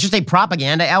 and it's just a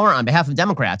propaganda hour on behalf of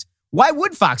Democrats, why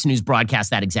would Fox News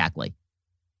broadcast that exactly?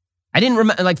 I didn't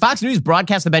remember, like Fox News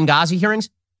broadcast the Benghazi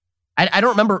hearings. I don't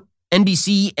remember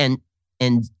NBC and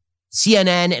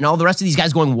CNN and all the rest of these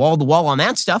guys going wall to wall on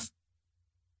that stuff.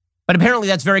 But apparently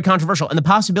that's very controversial. And the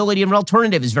possibility of an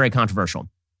alternative is very controversial.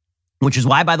 Which is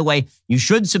why, by the way, you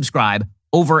should subscribe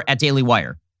over at Daily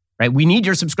Wire, right? We need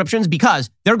your subscriptions because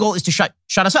their goal is to shut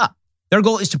us up. Their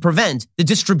goal is to prevent the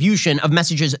distribution of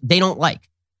messages they don't like.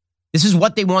 This is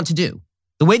what they want to do.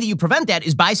 The way that you prevent that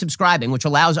is by subscribing, which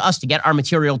allows us to get our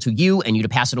material to you and you to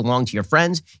pass it along to your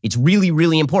friends. It's really,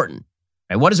 really important.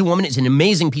 Right? What is a Woman is an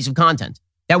amazing piece of content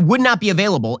that would not be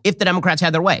available if the Democrats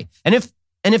had their way. And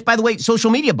if, by the way, social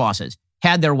media bosses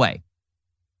had their way.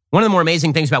 One of the more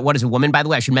amazing things about What is a Woman, by the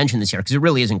way, I should mention this here because it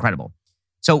really is incredible.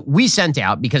 So we sent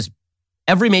out, because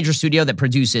every major studio that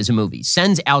produces a movie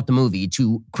sends out the movie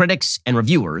to critics and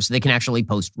reviewers so they can actually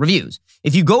post reviews.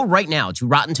 If you go right now to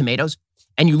Rotten Tomatoes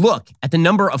and you look at the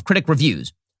number of critic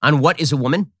reviews on What is a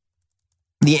Woman,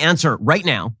 the answer right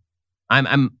now,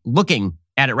 I'm looking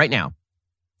at it right now.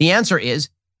 The answer is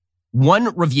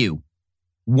one review.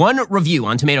 One review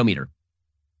on Tomato Meter.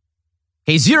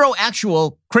 Okay, 0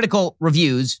 actual critical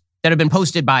reviews that have been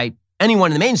posted by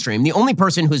anyone in the mainstream. The only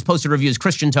person who has posted a review is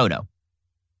Christian Toto.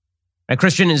 Right,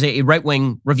 Christian is a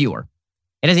right-wing reviewer.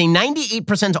 It has a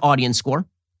 98% audience score.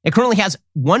 It currently has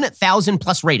 1,000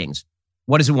 plus ratings.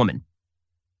 What is a woman?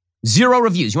 0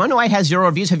 reviews. You want to know why it has 0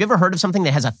 reviews? Have you ever heard of something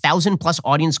that has 1,000 plus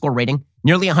audience score rating,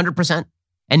 nearly 100%,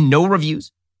 and no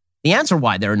reviews? The answer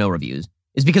why there are no reviews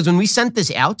is because when we sent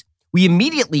this out, we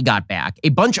immediately got back a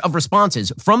bunch of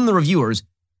responses from the reviewers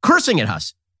cursing at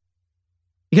us.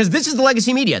 Because this is the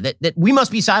legacy media that we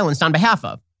must be silenced on behalf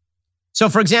of. So,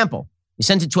 for example, we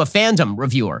sent it to a fandom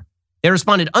reviewer. They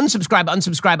responded, unsubscribe,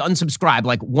 unsubscribe, unsubscribe,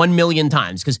 like 1 million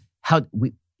times. Because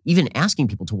even asking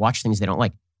people to watch things they don't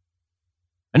like.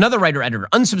 Another writer-editor,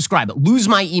 unsubscribe, lose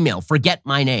my email, forget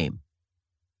my name.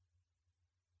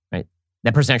 Right?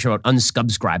 That person actually wrote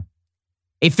unsubscribe.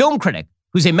 A film critic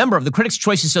who's a member of the Critics'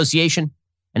 Choice Association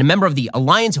and a member of the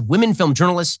Alliance of Women Film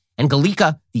Journalists and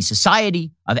Gallica, the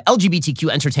Society of LGBTQ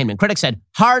Entertainment Critics, said,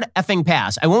 hard effing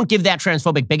pass. I won't give that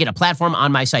transphobic bigot a platform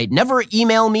on my site. Never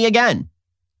email me again.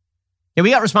 Yeah,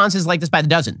 we got responses like this by the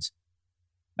dozens,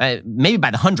 maybe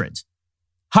by the hundreds.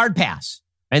 Hard pass.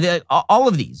 Right? All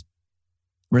of these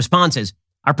responses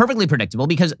are perfectly predictable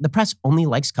because the press only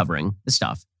likes covering the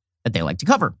stuff that they like to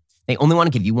cover. They only want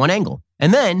to give you one angle.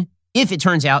 And then, if it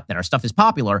turns out that our stuff is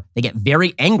popular, they get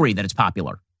very angry that it's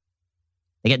popular.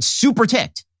 They get super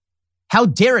ticked. How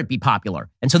dare it be popular?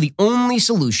 And so the only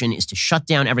solution is to shut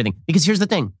down everything. Because here's the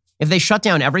thing. If they shut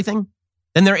down everything,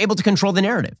 then they're able to control the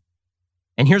narrative.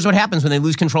 And here's what happens when they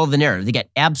lose control of the narrative. They get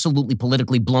absolutely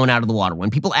politically blown out of the water. When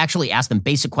people actually ask them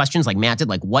basic questions like Matt did,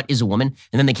 like what is a woman?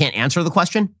 And then they can't answer the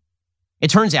question. It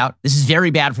turns out this is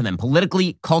very bad for them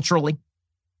politically, culturally.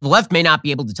 The left may not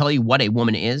be able to tell you what a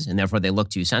woman is, and therefore they look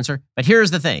to censor. But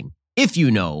here's the thing. If you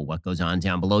know what goes on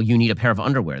down below, you need a pair of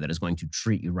underwear that is going to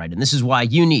treat you right. And this is why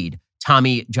you need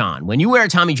Tommy John. When you wear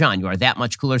Tommy John, you are that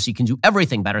much cooler, so you can do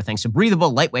everything better thanks to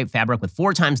breathable, lightweight fabric with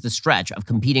 4 times the stretch of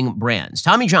competing brands.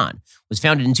 Tommy John was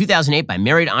founded in 2008 by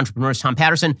married entrepreneurs Tom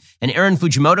Patterson and Aaron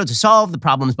Fujimoto to solve the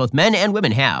problems both men and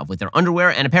women have with their underwear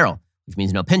and apparel, which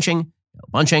means no pinching, no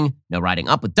bunching, no riding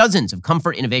up. With dozens of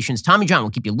comfort innovations, Tommy John will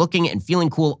keep you looking and feeling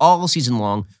cool all season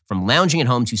long, from lounging at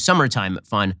home to summertime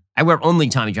fun. I wear only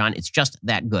Tommy John. It's just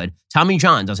that good. Tommy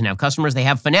John doesn't have customers. They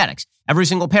have fanatics. Every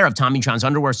single pair of Tommy John's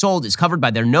underwear sold is covered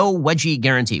by their no wedgie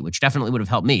guarantee, which definitely would have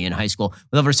helped me in high school.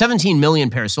 With over 17 million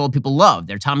pairs sold, people love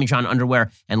their Tommy John underwear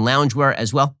and loungewear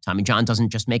as well. Tommy John doesn't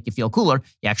just make you feel cooler.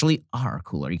 You actually are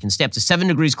cooler. You can stay up to 7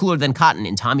 degrees cooler than cotton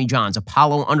in Tommy John's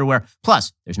Apollo underwear.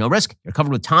 Plus, there's no risk. You're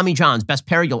covered with Tommy John's best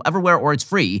pair you'll ever wear, or it's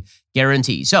free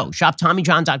guarantee. So shop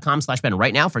TommyJohn.com/Ben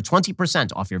right now for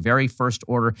 20% off your very first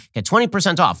order. Get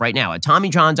 20% off right now at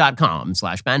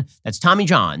TommyJohn.com/Ben. That's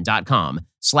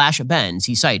TommyJohn.com/Ben.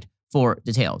 See site for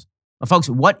details. Well, folks,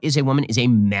 What is a Woman is a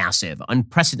massive,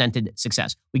 unprecedented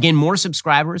success. We gained more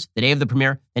subscribers the day of the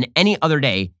premiere than any other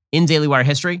day in Daily Wire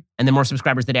history, and then more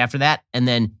subscribers the day after that, and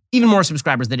then even more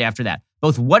subscribers the day after that.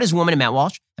 Both What is a Woman and Matt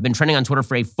Walsh have been trending on Twitter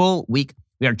for a full week.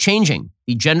 We are changing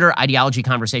the gender ideology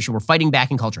conversation. We're fighting back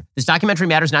in culture. This documentary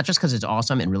matters not just because it's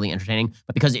awesome and really entertaining,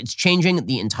 but because it's changing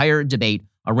the entire debate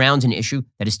around an issue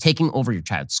that is taking over your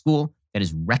child's school, that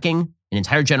is wrecking an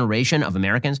entire generation of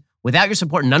Americans. Without your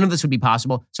support, none of this would be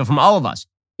possible. So from all of us,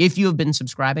 if you have been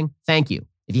subscribing, thank you.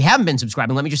 If you haven't been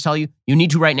subscribing, let me just tell you, you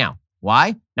need to right now.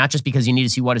 Why? Not just because you need to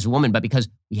see What is a Woman, but because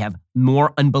we have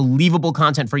more unbelievable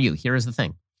content for you. Here is the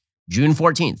thing. June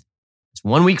 14th. It's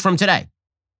 1 week from today.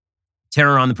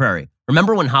 Terror on the Prairie.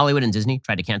 Remember when Hollywood and Disney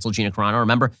tried to cancel Gina Carano?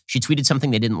 Remember she tweeted something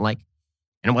they didn't like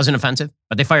and it wasn't offensive,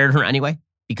 but they fired her anyway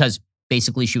because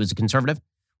basically she was a conservative?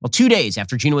 Well, 2 days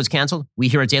after Gina was canceled, we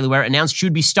here at Daily Wire announced she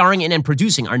would be starring in and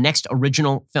producing our next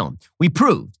original film. We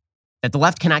proved that the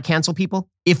left cannot cancel people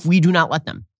if we do not let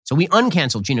them. So we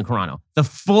uncanceled Gina Carano. The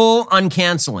full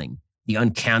uncanceling, the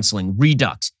uncanceling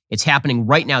redux. It's happening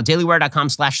right now.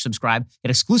 DailyWire.com/subscribe. Get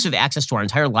exclusive access to our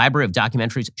entire library of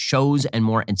documentaries, shows, and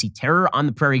more, and see Terror on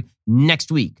the Prairie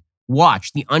next week.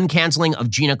 Watch the uncanceling of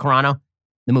Gina Carano.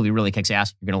 The movie really kicks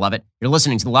ass. You're going to love it. You're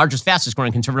listening to the largest, fastest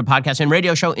growing conservative podcast and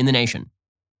radio show in the nation.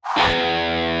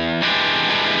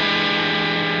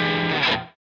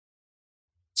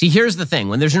 See, here's the thing.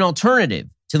 When there's an alternative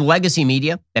to the legacy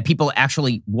media that people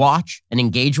actually watch and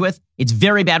engage with, it's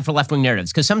very bad for left-wing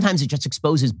narratives because sometimes it just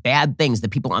exposes bad things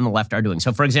that people on the left are doing.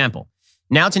 So, for example,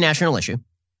 now it's a national issue.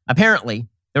 Apparently,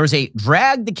 there was a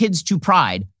Drag the Kids to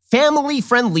Pride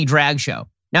family-friendly drag show.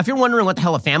 Now, if you're wondering what the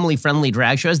hell a family-friendly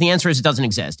drag show is, the answer is it doesn't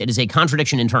exist. It is a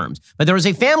contradiction in terms. But there was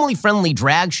a family-friendly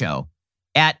drag show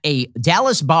at a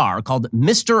Dallas bar called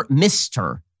Mr.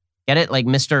 Mister. Get it? Like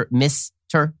Mr.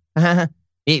 Mister?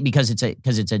 because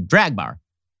it's a drag bar,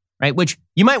 right? Which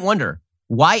you might wonder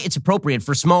why it's appropriate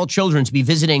for small children to be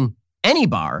visiting any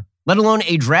bar, let alone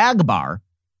a drag bar,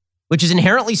 which is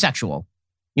inherently sexual.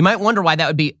 You might wonder why that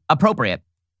would be appropriate.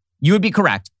 You would be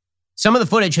correct. Some of the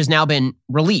footage has now been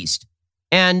released,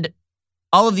 and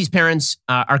all of these parents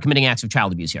are committing acts of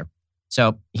child abuse here.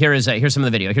 So here's some of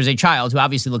the video. Here's a child who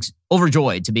obviously looks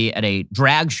overjoyed to be at a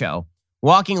drag show,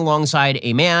 walking alongside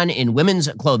a man in women's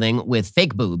clothing with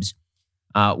fake boobs,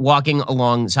 walking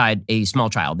alongside a small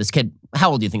child. This kid,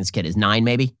 how old do you think this kid is? 9,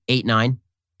 maybe? 8, 9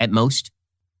 at most?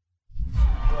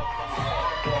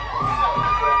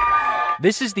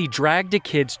 This is the Drag the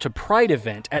Kids to Pride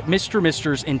event at Mr.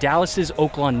 Mister's in Dallas's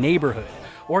Oaklawn neighborhood.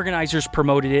 Organizers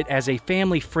promoted it as a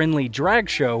family-friendly drag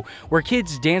show where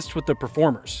kids danced with the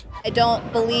performers. I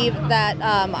don't believe that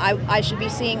I should be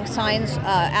seeing signs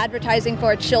advertising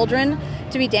for children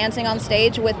to be dancing on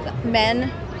stage with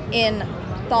men in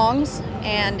thongs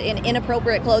and in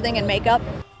inappropriate clothing and makeup.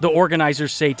 The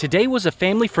organizers say today was a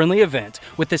family-friendly event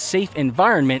with a safe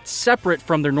environment separate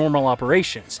from their normal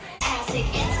operations.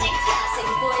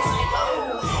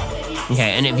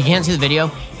 Okay, and if you can't see the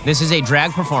video, this is a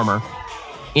drag performer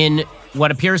in what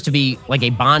appears to be like a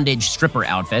bondage stripper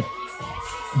outfit,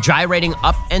 gyrating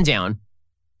up and down,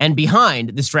 and behind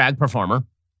this drag performer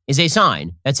is a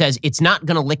sign that says it's not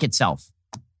going to lick itself.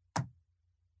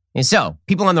 And so,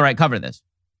 people on the right cover this.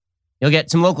 You'll get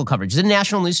some local coverage. Is it a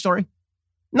national news story?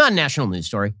 Not a national news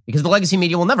story, because the legacy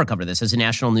media will never cover this as a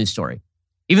national news story.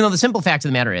 Even though the simple fact of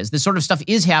the matter is, this sort of stuff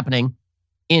is happening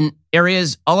in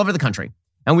areas all over the country.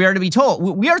 And we are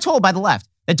told by the left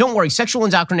that don't worry, sexual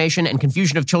indoctrination and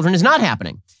confusion of children is not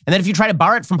happening. And that if you try to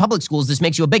bar it from public schools, this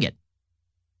makes you a bigot.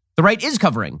 The right is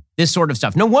covering this sort of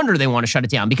stuff. No wonder they want to shut it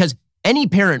down, because any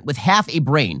parent with half a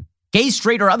brain, gay,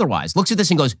 straight, or otherwise, looks at this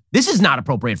and goes, this is not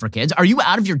appropriate for kids. Are you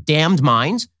out of your damned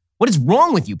minds? What is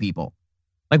wrong with you people?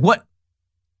 Like what?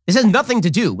 This has nothing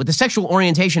to do with the sexual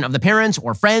orientation of the parents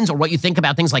or friends or what you think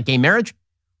about things like gay marriage.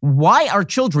 Why are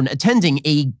children attending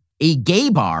a gay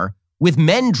bar with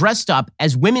men dressed up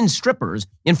as women strippers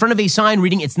in front of a sign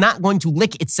reading, it's not going to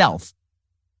lick itself?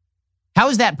 How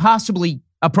is that possibly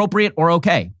appropriate or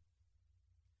okay?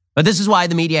 But this is why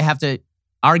the media have to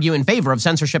argue in favor of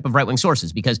censorship of right-wing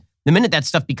sources, because the minute that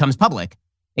stuff becomes public,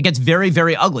 it gets very,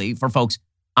 very ugly for folks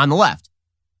on the left.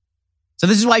 So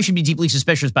this is why you should be deeply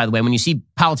suspicious, by the way, when you see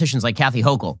politicians like Kathy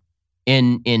Hochul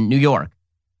in New York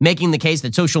making the case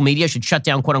that social media should shut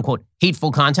down, quote unquote,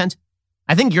 hateful content.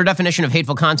 I think your definition of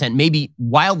hateful content may be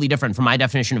wildly different from my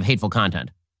definition of hateful content.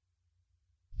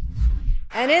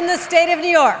 And in the state of New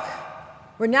York,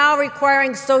 we're now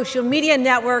requiring social media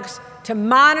networks to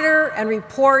monitor and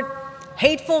report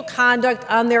hateful conduct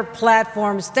on their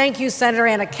platforms. Thank you, Senator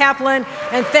Anna Kaplan,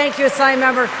 and thank you, Assigned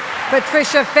Member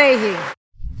Patricia Fahey.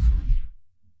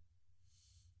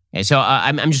 Okay, so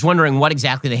I'm just wondering what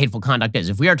exactly the hateful conduct is.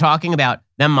 If we are talking about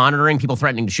them monitoring people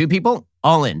threatening to shoot people,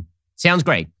 all in. Sounds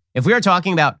great. If we are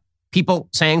talking about people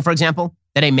saying, for example,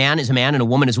 that a man is a man and a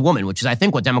woman is a woman, which is, I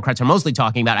think, what Democrats are mostly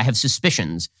talking about, I have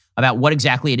suspicions about what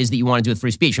exactly it is that you want to do with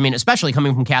free speech. I mean, especially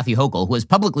coming from Kathy Hochul, who has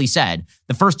publicly said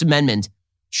the First Amendment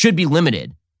should be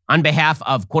limited on behalf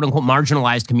of, quote unquote,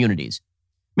 marginalized communities.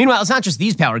 Meanwhile, it's not just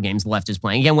these power games the left is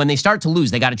playing. Again, when they start to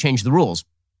lose, they got to change the rules.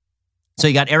 So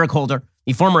you got Eric Holder,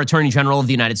 the former Attorney General of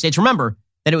the United States. Remember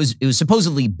that it was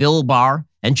supposedly Bill Barr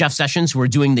and Jeff Sessions who were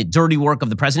doing the dirty work of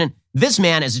the president. This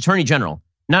man, as Attorney General,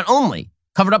 not only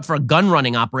covered up for a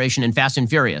gun-running operation in Fast and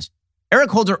Furious,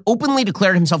 Eric Holder openly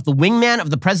declared himself the wingman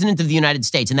of the President of the United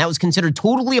States, and that was considered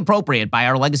totally appropriate by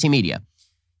our legacy media.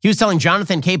 He was telling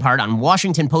Jonathan Capehart on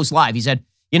Washington Post Live, he said,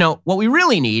 you know, what we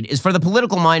really need is for the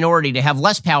political minority to have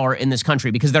less power in this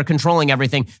country because they're controlling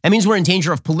everything. That means we're in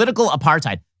danger of political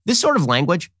apartheid. This sort of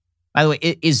language, by the way,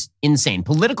 is insane.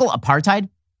 Political apartheid,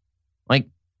 like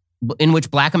in which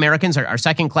Black Americans are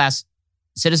second-class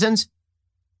citizens,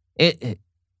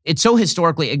 it's so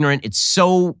historically ignorant. It's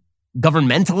so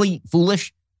governmentally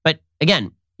foolish. But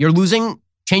again, you're losing.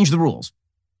 Change the rules.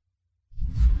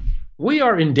 We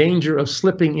are in danger of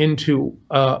slipping into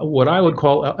what I would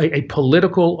call a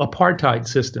political apartheid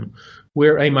system,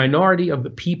 where a minority of the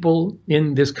people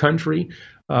in this country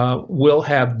will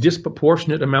have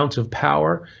disproportionate amounts of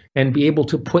power and be able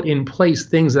to put in place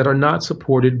things that are not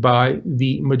supported by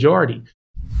the majority.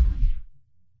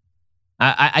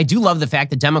 I do love the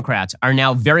fact that Democrats are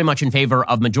now very much in favor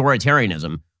of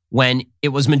majoritarianism when it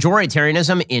was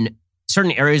majoritarianism in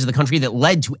certain areas of the country that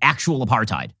led to actual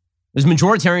apartheid. It was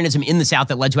majoritarianism in the South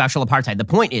that led to actual apartheid. The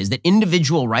point is that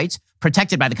individual rights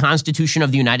protected by the Constitution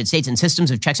of the United States and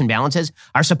systems of checks and balances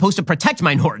are supposed to protect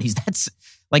minorities. That's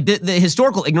like the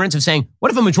historical ignorance of saying, what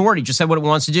if a majority just said what it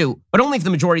wants to do, but only if the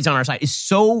majority's on our side, it's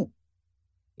so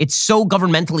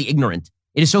governmentally ignorant.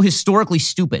 It is so historically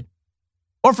stupid.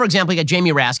 Or, for example, you got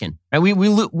Jamie Raskin. Right?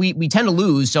 We tend to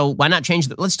lose, so why not change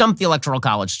let's dump the Electoral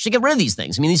College to get rid of these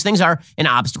things. I mean, these things are an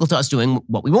obstacle to us doing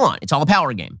what we want. It's all a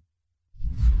power game.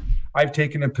 I've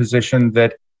taken a position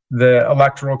that the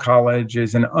Electoral College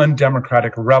is an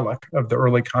undemocratic relic of the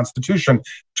early Constitution,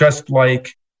 just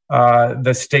like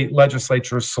the state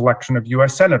legislature's selection of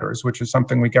U.S. senators, which is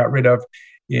something we got rid of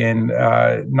in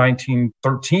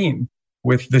 1913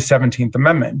 with the 17th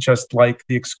Amendment, just like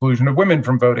the exclusion of women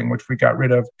from voting, which we got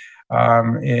rid of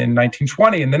in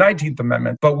 1920 in the 19th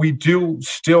Amendment. But we do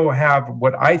still have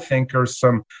what I think are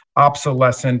some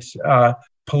obsolescent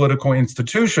political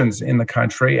institutions in the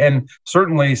country, and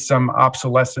certainly some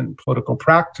obsolescent political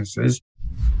practices.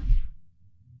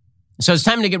 So it's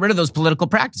time to get rid of those political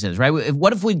practices, right?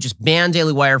 What if we just ban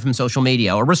Daily Wire from social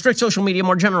media or restrict social media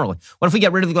more generally? What if we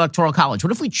get rid of the Electoral College?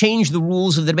 What if we change the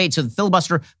rules of the debate so the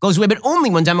filibuster goes away, but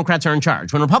only when Democrats are in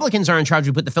charge? When Republicans are in charge,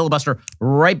 we put the filibuster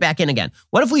right back in again.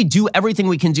 What if we do everything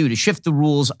we can do to shift the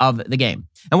rules of the game?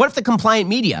 And what if the compliant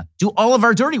media do all of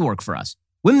our dirty work for us?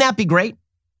 Wouldn't that be great?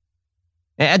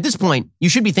 At this point, you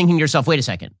should be thinking to yourself, wait a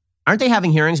second, aren't they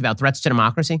having hearings about threats to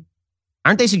democracy?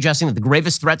 Aren't they suggesting that the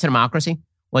gravest threat to democracy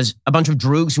was a bunch of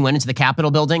droogs who went into the Capitol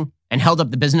building and held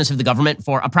up the business of the government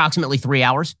for approximately 3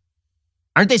 hours?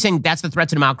 Aren't they saying that's the threat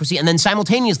to democracy? And then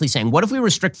simultaneously saying, what if we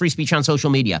restrict free speech on social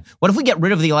media? What if we get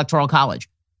rid of the Electoral College?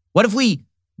 What if we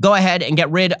go ahead and get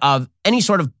rid of any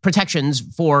sort of protections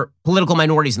for political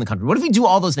minorities in the country? What if we do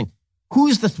all those things?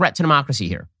 Who's the threat to democracy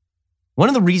here? One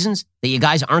of the reasons that you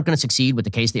guys aren't going to succeed with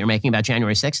the case that you're making about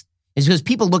January 6th is because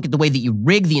people look at the way that you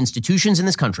rig the institutions in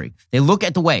this country. They look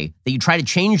at the way that you try to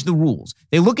change the rules.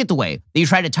 They look at the way that you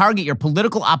try to target your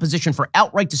political opposition for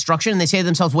outright destruction, and they say to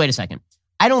themselves, wait a second,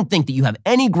 I don't think that you have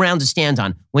any ground to stand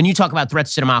on when you talk about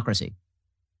threats to democracy.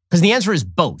 Because the answer is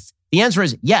both. The answer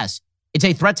is, yes, it's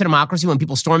a threat to democracy when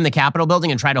people storm the Capitol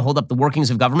building and try to hold up the workings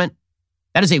of government.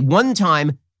 That is a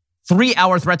one-time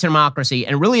 3-hour threat to democracy,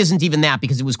 and it really isn't even that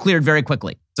because it was cleared very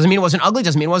quickly. Doesn't mean it wasn't ugly,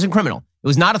 doesn't mean it wasn't criminal. It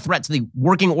was not a threat to the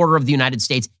working order of the United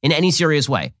States in any serious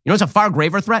way. You know it's a far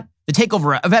graver threat? The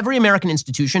takeover of every American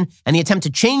institution and the attempt to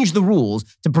change the rules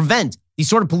to prevent these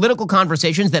sort of political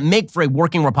conversations that make for a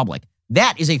working republic.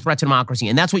 That is a threat to democracy,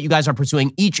 and that's what you guys are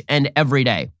pursuing each and every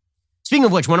day. Speaking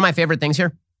of which, one of my favorite things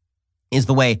here is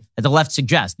the way that the left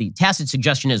suggests, the tacit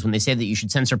suggestion is when they say that you should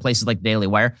censor places like the Daily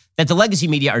Wire, that the legacy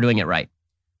media are doing it right.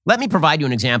 Let me provide you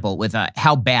an example with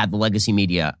how bad the legacy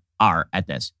media are at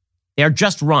this. They are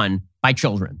just run by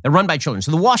children. They're run by children.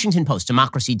 So the Washington Post,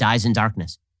 democracy dies in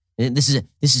darkness. This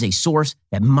is a source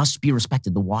that must be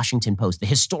respected. The Washington Post, the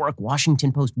historic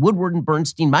Washington Post, Woodward and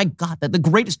Bernstein. My God, the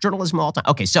greatest journalism of all time.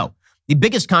 Okay, so the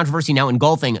biggest controversy now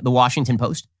engulfing the Washington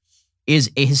Post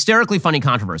is a hysterically funny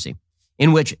controversy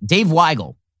in which Dave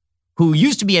Weigel, who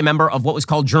used to be a member of what was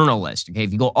called Journalist, okay,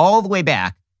 if you go all the way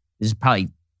back, this is probably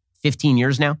 15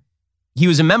 years now. He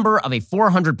was a member of a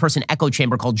 400-person echo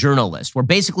chamber called Journalist, where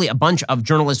basically a bunch of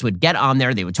journalists would get on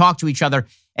there, they would talk to each other,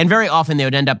 and very often they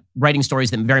would end up writing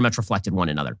stories that very much reflected one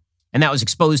another. And that was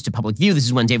exposed to public view. This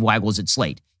is when Dave Weigel was at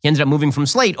Slate. He ended up moving from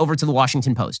Slate over to the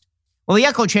Washington Post. Well, the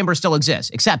echo chamber still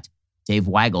exists, except Dave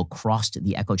Weigel crossed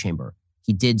the echo chamber.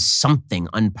 He did something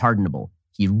unpardonable.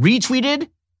 He retweeted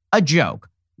a joke.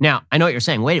 Now, I know what you're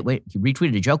saying. Wait, he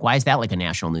retweeted a joke? Why is that like a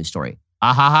national news story?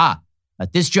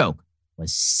 But this joke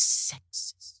was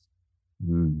sexist.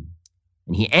 And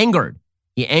he angered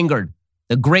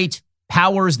the great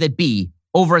powers that be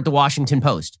over at the Washington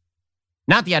Post.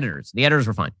 Not the editors. The editors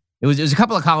were fine. It was a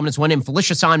couple of columnists, one named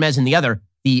Felicia Sonmez and the other,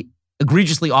 the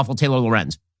egregiously awful Taylor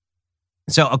Lorenz.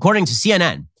 So according to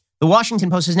CNN, the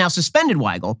Washington Post has now suspended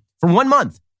Weigel for 1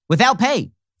 month without pay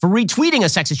for retweeting a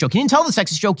sexist joke. He didn't tell the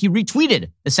sexist joke. He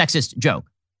retweeted the sexist joke.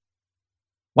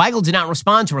 Weigel did not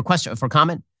respond to requests for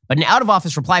comment, but an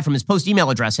out-of-office reply from his Post email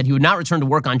address said he would not return to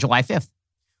work on July 5th.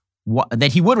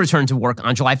 That he would return to work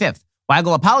on July 5th.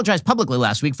 Weigel apologized publicly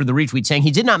last week for the retweet, saying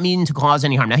he did not mean to cause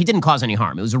any harm. Now, he didn't cause any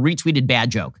harm. It was a retweeted bad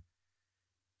joke.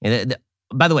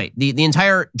 By the way, the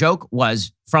entire joke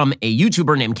was from a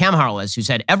YouTuber named Cam Harless, who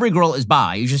said, every girl is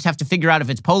bi. You just have to figure out if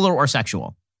it's polar or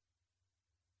sexual.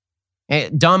 A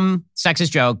dumb,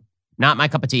 sexist joke. Not my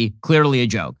cup of tea. Clearly a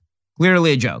joke.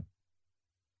 Clearly a joke.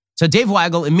 So Dave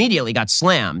Weigel immediately got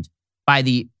slammed by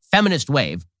the feminist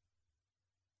wave.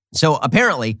 So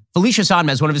apparently, Felicia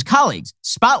Sonmez, one of his colleagues,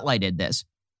 spotlighted this.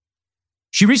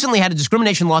 She recently had a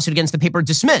discrimination lawsuit against the paper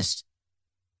dismissed.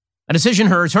 A decision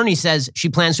her attorney says she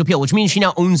plans to appeal, which means she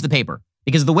now owns the paper.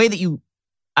 Because the way that you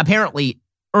apparently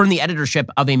earn the editorship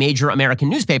of a major American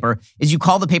newspaper is you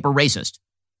call the paper racist.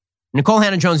 Nikole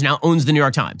Hannah-Jones now owns the New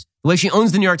York Times. The way she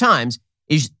owns the New York Times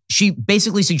is she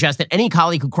basically suggests that any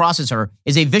colleague who crosses her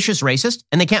is a vicious racist,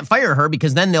 and they can't fire her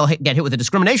because then they'll get hit with a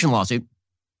discrimination lawsuit.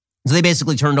 So they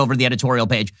basically turned over the editorial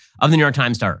page of the New York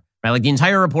Times to her. Right? Like the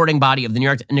entire reporting body of the New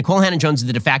York. Nikole Hannah-Jones is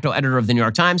the de facto editor of the New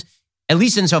York Times, at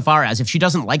least insofar as if she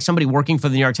doesn't like somebody working for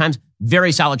the New York Times,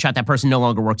 very solid shot that person no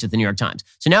longer works at the New York Times.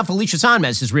 So now Felicia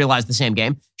Sonmez has realized the same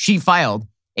game. She filed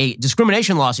a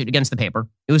discrimination lawsuit against the paper.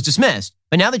 It was dismissed.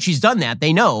 But now that she's done that,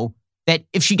 they know that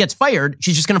if she gets fired,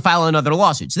 she's just going to file another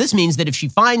lawsuit. So this means that if she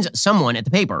finds someone at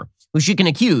the paper who she can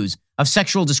accuse of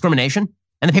sexual discrimination,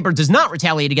 and the paper does not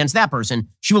retaliate against that person,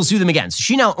 she will sue them again. So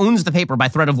she now owns the paper by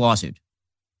threat of lawsuit.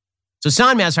 So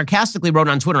Sonmez sarcastically wrote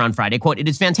on Twitter on Friday, quote, "It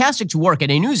is fantastic to work at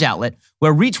a news outlet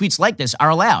where retweets like this are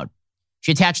allowed."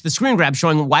 She attached the screen grab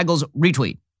showing Weigel's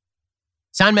retweet.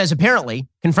 Sonmez apparently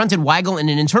confronted Weigel in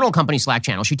an internal company Slack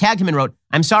channel. She tagged him and wrote,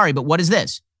 "I'm sorry, but what is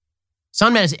this?"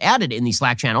 Sonmez added in the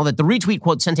Slack channel that the retweet,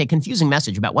 quote, sent a confusing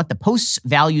message about what the post's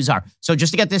values are. So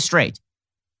just to get this straight,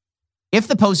 if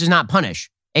the Post does not punish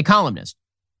a columnist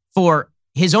for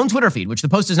his own Twitter feed, which the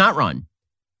Post does not run,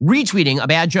 retweeting a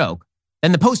bad joke,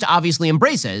 then the Post obviously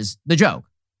embraces the joke.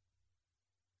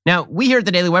 Now, we here at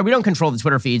the Daily Wire, we don't control the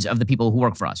Twitter feeds of the people who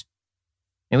work for us.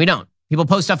 And we don't. People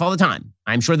post stuff all the time.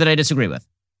 I'm sure that I disagree with.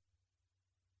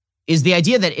 Is the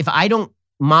idea that if I don't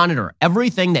monitor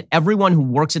everything that everyone who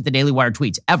works at the Daily Wire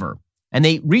tweets ever, and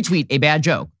they retweet a bad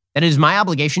joke, that it is my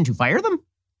obligation to fire them?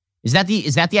 Is that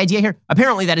the idea here?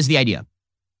 Apparently that is the idea.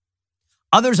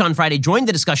 Others on Friday joined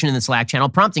the discussion in the Slack channel,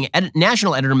 prompting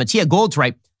national editor Mattia Gold to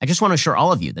write, "I just want to assure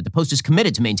all of you that the Post is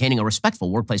committed to maintaining a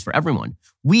respectful workplace for everyone.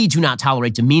 We do not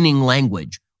tolerate demeaning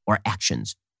language or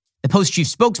actions." The Post chief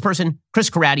spokesperson, Chris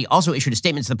Carati, also issued a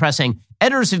statement to the press saying,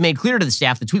 "Editors have made clear to the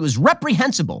staff the tweet was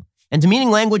reprehensible and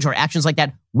demeaning language or actions like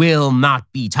that will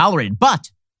not be tolerated."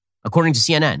 But, according to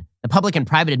CNN, the public and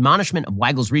private admonishment of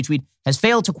Weigel's retweet has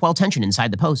failed to quell tension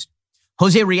inside the Post.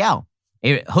 Jose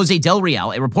Del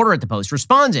Real, a reporter at the Post,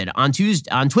 responded on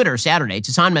Twitter Saturday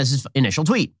to Sonmez's initial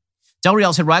tweet. Del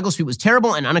Real said Weigel's tweet was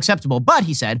terrible and unacceptable, but,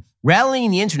 he said,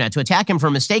 rallying the internet to attack him for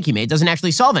a mistake he made doesn't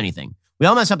actually solve anything. We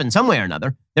all mess up in some way or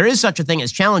another. There is such a thing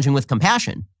as challenging with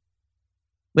compassion,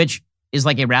 which is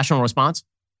like a rational response.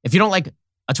 If you don't like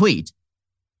a tweet,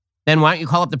 then why don't you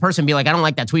call up the person and be like, "I don't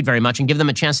like that tweet very much," and give them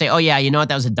a chance to say, "Oh yeah, you know what,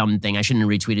 that was a dumb thing. I shouldn't have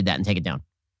retweeted that," and take it down.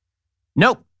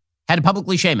 Nope. Had to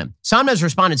publicly shame him. Sonmez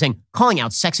responded saying, "Calling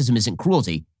out sexism isn't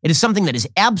cruelty. It is something that is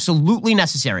absolutely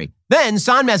necessary." Then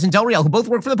Sonmez and Del Real, who both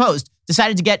work for the Post,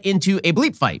 decided to get into a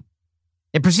bleep fight.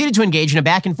 They proceeded to engage in a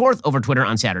back and forth over Twitter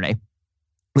on Saturday,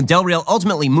 with Del Real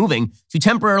ultimately moving to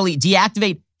temporarily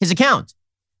deactivate his account.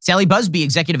 Sally Busby,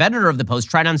 executive editor of the Post,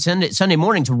 tried on Sunday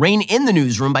morning to rein in the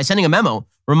newsroom by sending a memo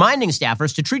reminding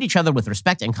staffers to treat each other with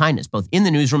respect and kindness, both in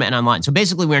the newsroom and online. So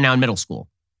basically, we're now in middle school.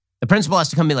 The principal has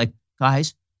to come and be like,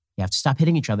 "Guys, you have to stop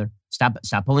hitting each other. Stop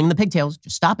pulling the pigtails.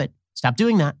 Just stop it. Stop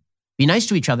doing that. Be nice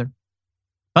to each other."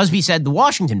 Busby said the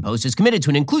Washington Post is committed to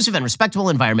an inclusive and respectful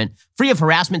environment free of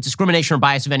harassment, discrimination, or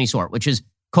bias of any sort, which is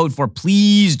code for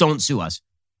please don't sue us.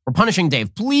 We're punishing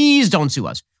Dave. Please don't sue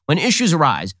us. When issues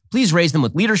arise, please raise them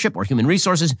with leadership or human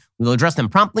resources. We will address them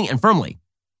promptly and firmly.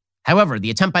 However, the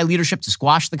attempt by leadership to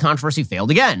squash the controversy failed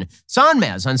again.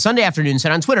 Sonmez on Sunday afternoon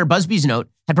said on Twitter Busby's note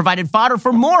had provided fodder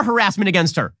for more harassment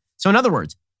against her. So in other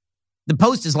words, the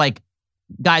Post is like,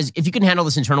 "Guys, if you can handle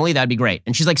this internally, that'd be great."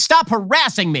 And she's like, "Stop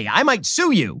harassing me. I might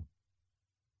sue you."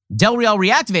 Del Real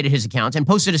reactivated his account and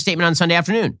posted a statement on Sunday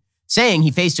afternoon, saying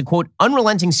he faced a, quote,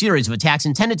 "unrelenting series of attacks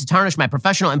intended to tarnish my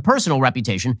professional and personal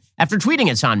reputation" after tweeting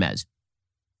at Sonmez.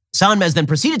 Sonmez then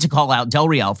proceeded to call out Del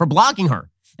Real for blocking her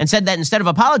and said that instead of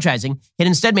apologizing, he'd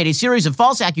instead made a series of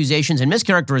false accusations and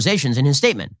mischaracterizations in his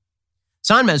statement.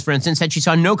 Sonmez, for instance, said she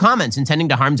saw no comments intending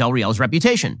to harm Del Real's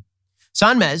reputation.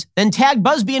 Sonmez then tagged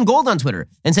Busby and Gold on Twitter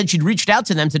and said she'd reached out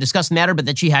to them to discuss the matter, but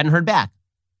that she hadn't heard back.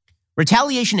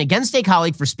 Retaliation against a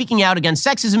colleague for speaking out against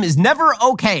sexism is never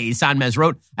okay, Sonmez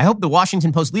wrote. I hope the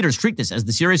Washington Post leaders treat this as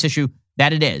the serious issue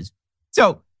that it is.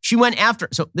 So she went after,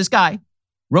 so this guy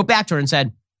wrote back to her and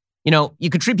said, you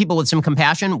could treat people with some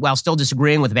compassion while still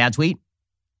disagreeing with a bad tweet.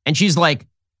 And she's like,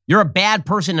 "You're a bad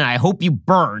person and I hope you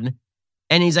burn."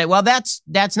 And he's like, "Well, that's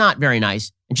not very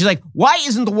nice." And she's like, "Why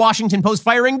isn't the Washington Post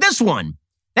firing this one?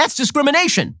 That's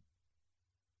discrimination."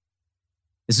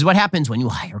 This is what happens when you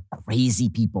hire crazy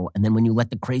people and then when you let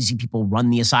the crazy people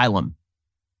run the asylum.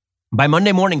 By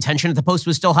Monday morning, tension at the Post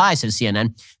was still high, says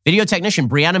CNN. Video technician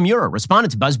Brianna Muir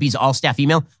responded to BuzzFeed's all-staff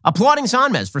email applauding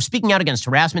Sonmez for speaking out against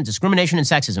harassment, discrimination, and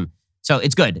sexism. So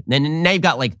it's good. Then now you've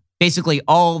got like basically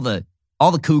all the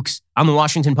kooks on the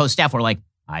Washington Post staff were like,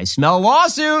 I smell a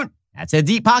lawsuit. That's a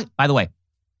deep pocket. By the way,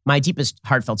 my deepest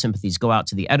heartfelt sympathies go out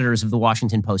to the editors of the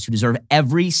Washington Post who deserve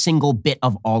every single bit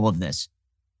of all of this.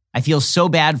 I feel so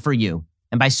bad for you.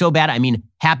 And by so bad, I mean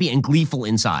happy and gleeful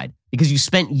inside, because you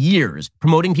spent years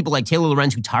promoting people like Taylor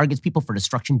Lorenz, who targets people for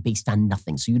destruction based on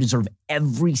nothing. So you deserve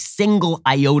every single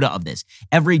iota of this.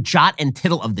 Every jot and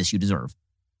tittle of this you deserve.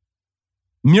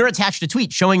 Muir attached a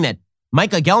tweet showing that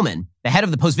Micah Gelman, the head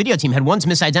of the Post video team, had once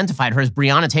misidentified her as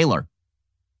Breonna Taylor.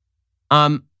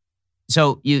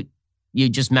 So you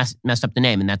just messed up the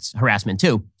name, and that's harassment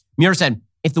too. Muir said,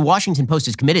 if the Washington Post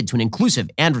is committed to an inclusive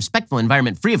and respectful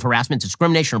environment free of harassment,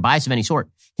 discrimination, or bias of any sort,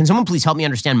 can someone please help me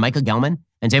understand Micah Gelman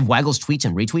and Dave Weigel's tweets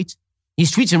and retweets?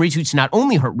 These tweets and retweets not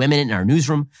only hurt women in our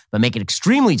newsroom, but make it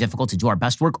extremely difficult to do our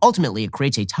best work. Ultimately, it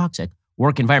creates a toxic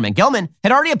work environment. Gelman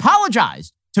had already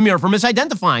apologized to Muir for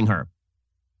misidentifying her.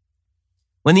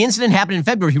 When the incident happened in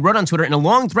February, he wrote on Twitter in a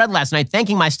long thread last night,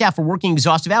 thanking my staff for working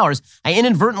exhaustive hours. I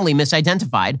inadvertently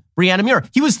misidentified Breonna Muir.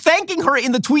 He was thanking her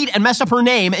in the tweet and messed up her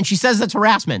name, and she says that's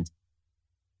harassment.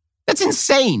 That's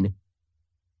insane.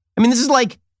 I mean, this is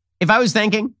like if I was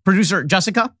thanking producer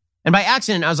Jessica, and by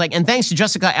accident I was like, and thanks to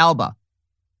Jessica Alba,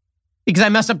 because I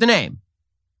messed up the name.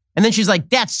 And then she's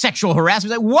like, that's sexual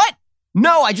harassment. Like, what?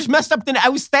 No, I just messed up the name. I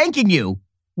was thanking you.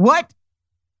 What?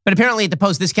 But apparently at the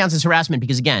Post, this counts as harassment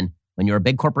because, again, when you're a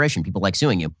big corporation, people like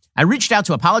suing you. I reached out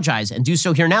to apologize and do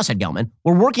so here now, said Gelman.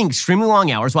 We're working extremely long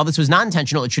hours. While this was not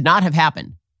intentional, it should not have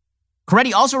happened.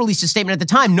 Coretti also released a statement at the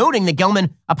time noting that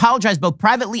Gelman apologized both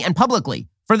privately and publicly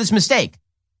for this mistake.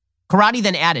 Coretti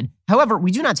then added, however, we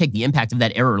do not take the impact of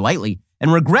that error lightly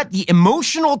and regret the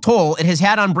emotional toll it has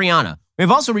had on Breonna. We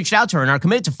have also reached out to her and are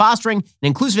committed to fostering an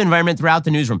inclusive environment throughout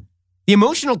the newsroom. The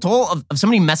emotional toll of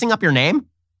somebody messing up your name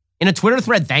in a Twitter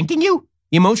thread thanking you?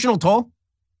 The emotional toll?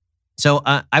 So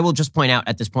I will just point out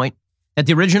at this point that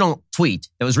the original tweet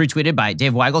that was retweeted by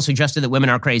Dave Weigel suggested that women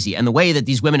are crazy. And the way that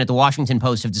these women at the Washington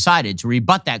Post have decided to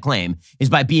rebut that claim is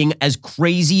by being as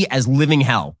crazy as living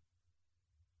hell.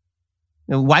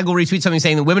 Weigel retweets something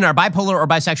saying that women are bipolar or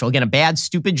bisexual. Again, a bad,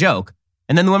 stupid joke.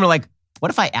 And then the women are like,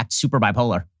 what if I act super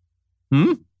bipolar?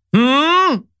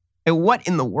 Hey, what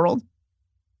in the world?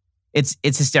 It's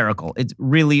hysterical. It's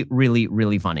really, really,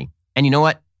 really funny. And you know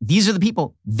what? These are the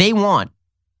people they want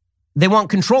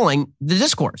controlling the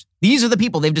discourse. These are the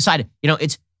people they've decided.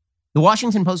 It's the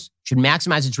Washington Post should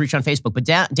maximize its reach on Facebook. But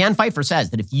Dan Pfeiffer says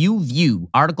that if you view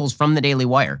articles from the Daily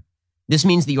Wire, this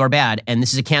means that you are bad and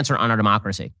this is a cancer on our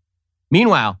democracy.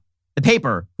 Meanwhile, the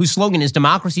paper, whose slogan is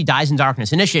democracy dies in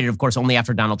darkness, initiated, of course, only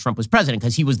after Donald Trump was president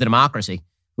because he was the democracy.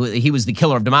 He was the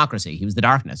killer of democracy. He was the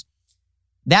darkness.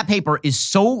 That paper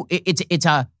is it's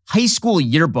a high school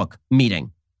yearbook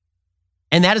meeting.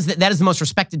 And that is the most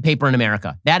respected paper in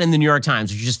America. That and the New York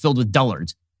Times, which is just filled with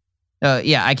dullards.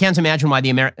 I can't imagine why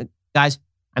guys,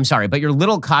 I'm sorry, but your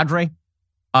little cadre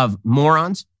of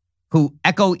morons who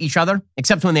echo each other,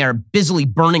 except when they are busily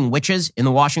burning witches in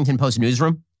the Washington Post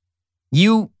newsroom,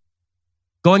 you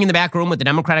going in the back room with the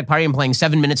Democratic Party and playing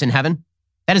 7 Minutes in Heaven,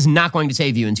 that is not going to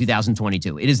save you in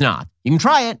 2022. It is not. You can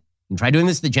try it. You can try doing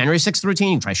this the January 6th routine.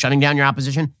 You can try shutting down your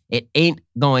opposition. It ain't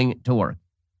going to work.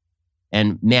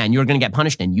 And man, you're going to get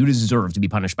punished, and you deserve to be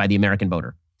punished by the American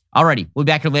voter. Alrighty, we'll be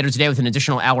back here later today with an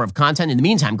additional hour of content. In the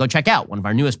meantime, go check out one of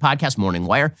our newest podcasts, Morning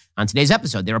Wire. On today's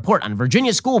episode, they report on a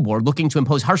Virginia school board looking to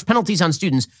impose harsh penalties on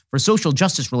students for social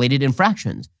justice-related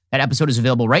infractions. That episode is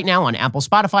available right now on Apple,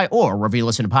 Spotify, or wherever you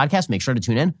listen to podcasts. Make sure to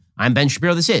tune in. I'm Ben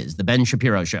Shapiro. This is The Ben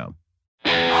Shapiro Show.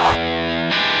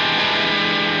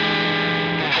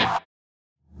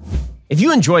 If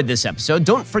you enjoyed this episode,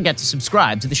 don't forget to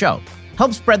subscribe to the show.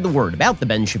 Help spread the word about The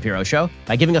Ben Shapiro Show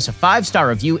by giving us a 5-star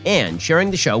review and sharing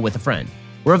the show with a friend.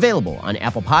 We're available on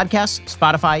Apple Podcasts,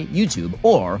 Spotify, YouTube,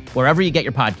 or wherever you get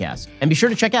your podcasts. And be sure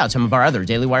to check out some of our other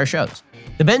Daily Wire shows.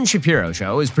 The Ben Shapiro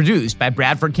Show is produced by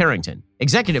Bradford Carrington,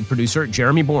 executive producer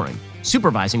Jeremy Boring,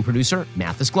 supervising producer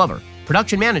Mathis Glover,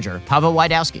 production manager Pavel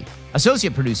Wydowski,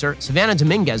 associate producer Savannah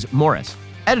Dominguez Morris,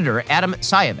 editor Adam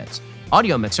Sayevitz,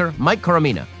 audio mixer Mike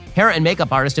Coromina, hair and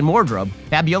makeup artist and wardrobe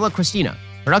Fabiola Cristina,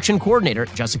 production coordinator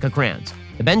Jessica Kranz.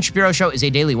 The Ben Shapiro Show is a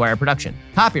Daily Wire production.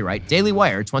 Copyright Daily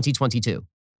Wire 2022.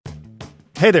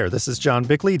 Hey there, this is John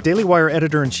Bickley, Daily Wire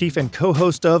editor-in-chief and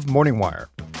co-host of Morning Wire.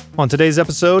 On today's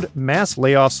episode, mass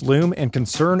layoffs loom and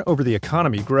concern over the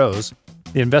economy grows.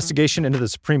 The investigation into the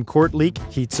Supreme Court leak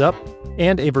heats up,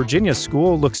 and a Virginia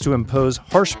school looks to impose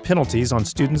harsh penalties on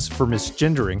students for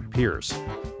misgendering peers.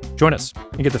 Join us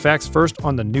and get the facts first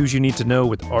on the news you need to know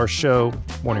with our show,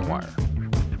 Morning Wire.